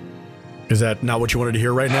 Is that not what you wanted to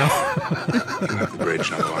hear right now? You have the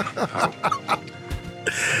bridge, number 1. I'll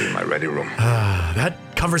be in my ready room. That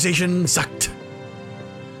conversation sucked.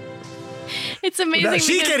 It's amazing.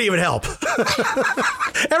 She can't even help.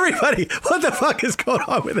 Everybody, what the fuck is going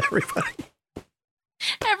on with everybody?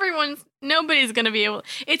 Nobody's going to be able.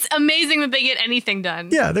 It's amazing that they get anything done.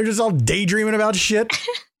 Yeah, they're just all daydreaming about shit.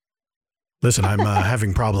 Listen, I'm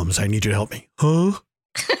having problems. I need you to help me. Huh?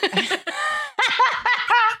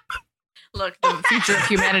 Look, the future of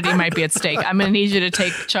humanity might be at stake. I'm going to need you to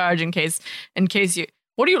take charge in case you.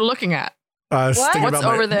 What are you looking at? What's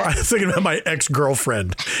over there? I was thinking about my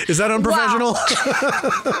ex-girlfriend. Is that unprofessional? Wow.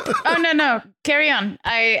 Oh, no. Carry on.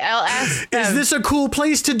 I'll ask. Is this a cool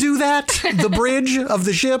place to do that? The bridge of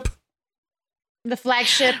the ship? The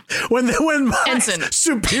flagship. When my Ensign.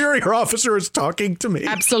 superior officer is talking to me.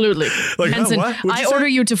 Absolutely. Like, Ensign, I order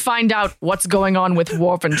you to find out what's going on with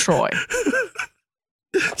Worf and Troy.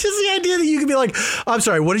 Just the idea that you could be like, I'm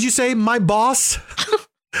sorry, what did you say? My boss?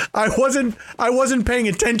 I wasn't paying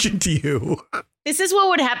attention to you. This is what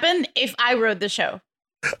would happen if I wrote the show.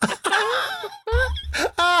 It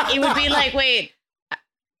would be like, wait,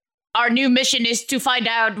 our new mission is to find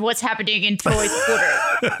out what's happening in Troy's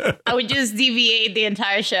quarter. I would just deviate the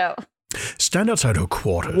entire show. Stand outside her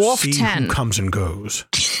quarters. Wolf see 10. who comes and goes.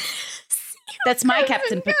 That's my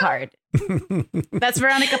Captain Picard. That's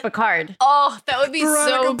Veronica Picard. Oh, that would be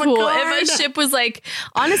Veronica so cool Picard. if a ship was like,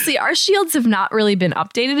 honestly, our shields have not really been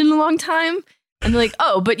updated in a long time. And they're like,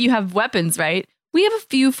 oh, but you have weapons, right? We have a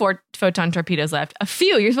few photon torpedoes left. A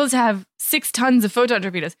few. You're supposed to have 6 tons of photon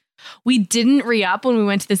torpedoes. We didn't re-up when we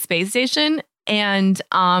went to the space station. And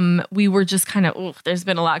we were just kind of, there's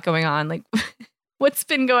been a lot going on. Like, what's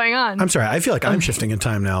been going on? I'm sorry. I feel like I'm shifting in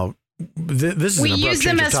time now. This is an abrupt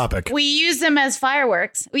change of topic. We use them as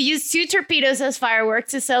fireworks. We used 2 torpedoes as fireworks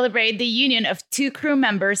to celebrate the union of 2 crew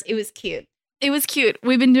members. It was cute. It was cute.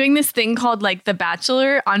 We've been doing this thing called like The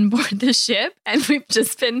Bachelor on board the ship. And we've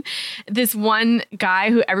just been this one guy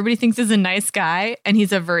who everybody thinks is a nice guy and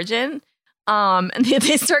he's a virgin. And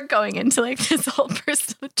they start going into like this whole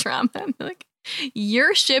personal drama. And they're like,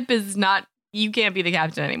 your ship is not, you can't be the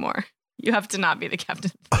captain anymore. You have to not be the captain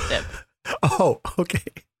of the ship. Oh, okay.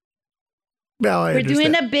 Now I We're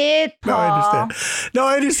understand. doing a bit, Paul. No,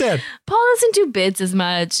 I understand. Paul doesn't do bits as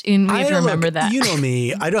much. And we have to remember that. You know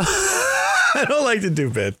me. I don't like to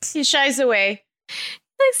do bits. He shies away.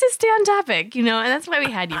 He likes to stay on topic, and that's why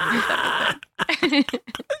we had you for this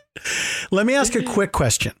episode. Let me ask a quick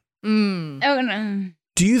question. Oh, no.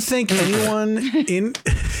 Do you think anyone in...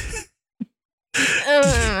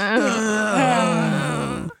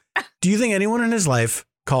 Do you think anyone in his life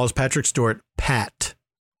calls Patrick Stewart Pat?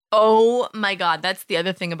 Oh my God. That's the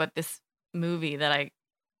other thing about this movie that I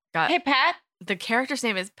got. Hey, Pat. The character's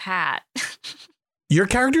name is Pat. Your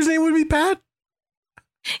character's name would be Pat?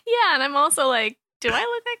 Yeah. And I'm also like, do I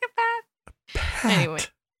look like a Pat? Anyway.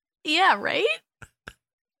 Yeah, right?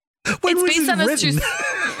 When was based on written?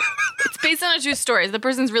 It's based on a true story. The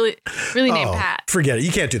person's really named Pat. Forget it.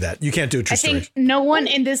 You can't do that. You can't do a true story. I think no one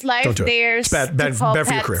in this life dares bad to call for your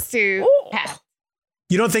Pat career. to Pat.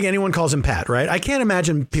 You don't think anyone calls him Pat, right? I can't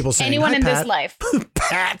imagine people saying anyone Hi, in Pat. this life.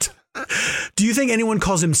 Pat. Do you think anyone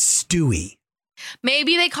calls him Stewie?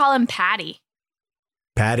 Maybe they call him Patty.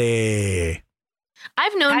 Patty.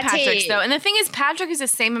 I've known Patty. Patrick, though. And the thing is, Patrick is the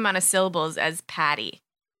same amount of syllables as Patty.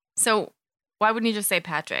 So why wouldn't you just say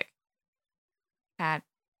Patrick? Pat.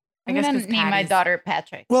 I'm going to name my daughter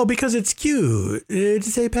Patrick. Well, because it's cute to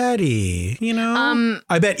say Patty,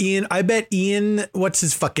 I bet Ian, what's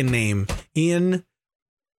his fucking name? Ian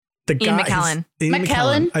McKellen. Ian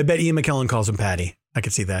McKellen. I bet Ian McKellen calls him Patty. I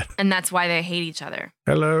could see that. And that's why they hate each other.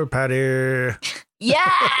 Hello, Patty. Yeah.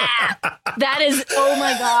 That is, oh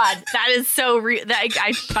my God. That is so real.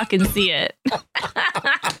 I fucking see it.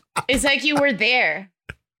 It's like you were there.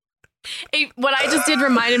 What I just did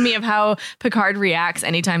reminded me of how Picard reacts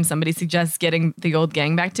anytime somebody suggests getting the old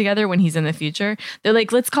gang back together when he's in the future. They're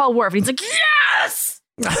like, let's call Worf. And he's like, yes!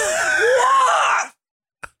 Worf!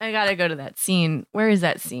 I gotta go to that scene. Where is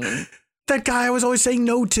that scene? That guy I was always saying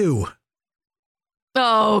no to.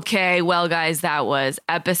 Okay, well, guys, that was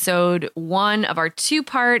episode 1 of our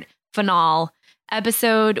 2-part finale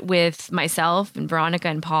episode with myself and Veronica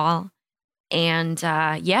and Paul. And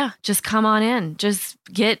just come on in. Just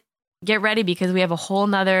get ready because we have a whole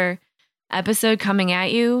nother episode coming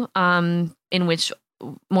at you in which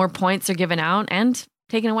more points are given out and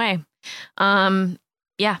taken away.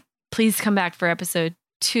 Please come back for episode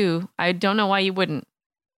 2. I don't know why you wouldn't.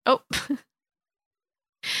 Oh,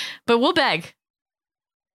 but we'll beg.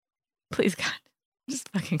 Please, God, just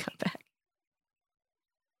fucking come back.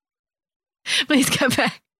 Please come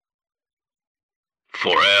back.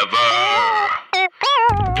 Forever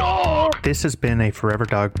Dog. This has been a Forever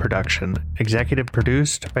Dog production, executive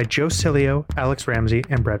produced by Joe Cilio, Alex Ramsey,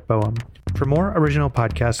 and Brett Boehm. For more original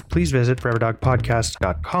podcasts, please visit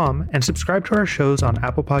foreverdogpodcast.com and subscribe to our shows on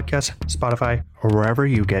Apple Podcasts, Spotify, or wherever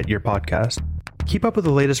you get your podcasts. Keep up with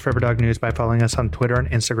the latest Forever Dog news by following us on Twitter and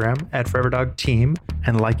Instagram at Forever Dog Team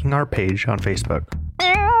and liking our page on Facebook.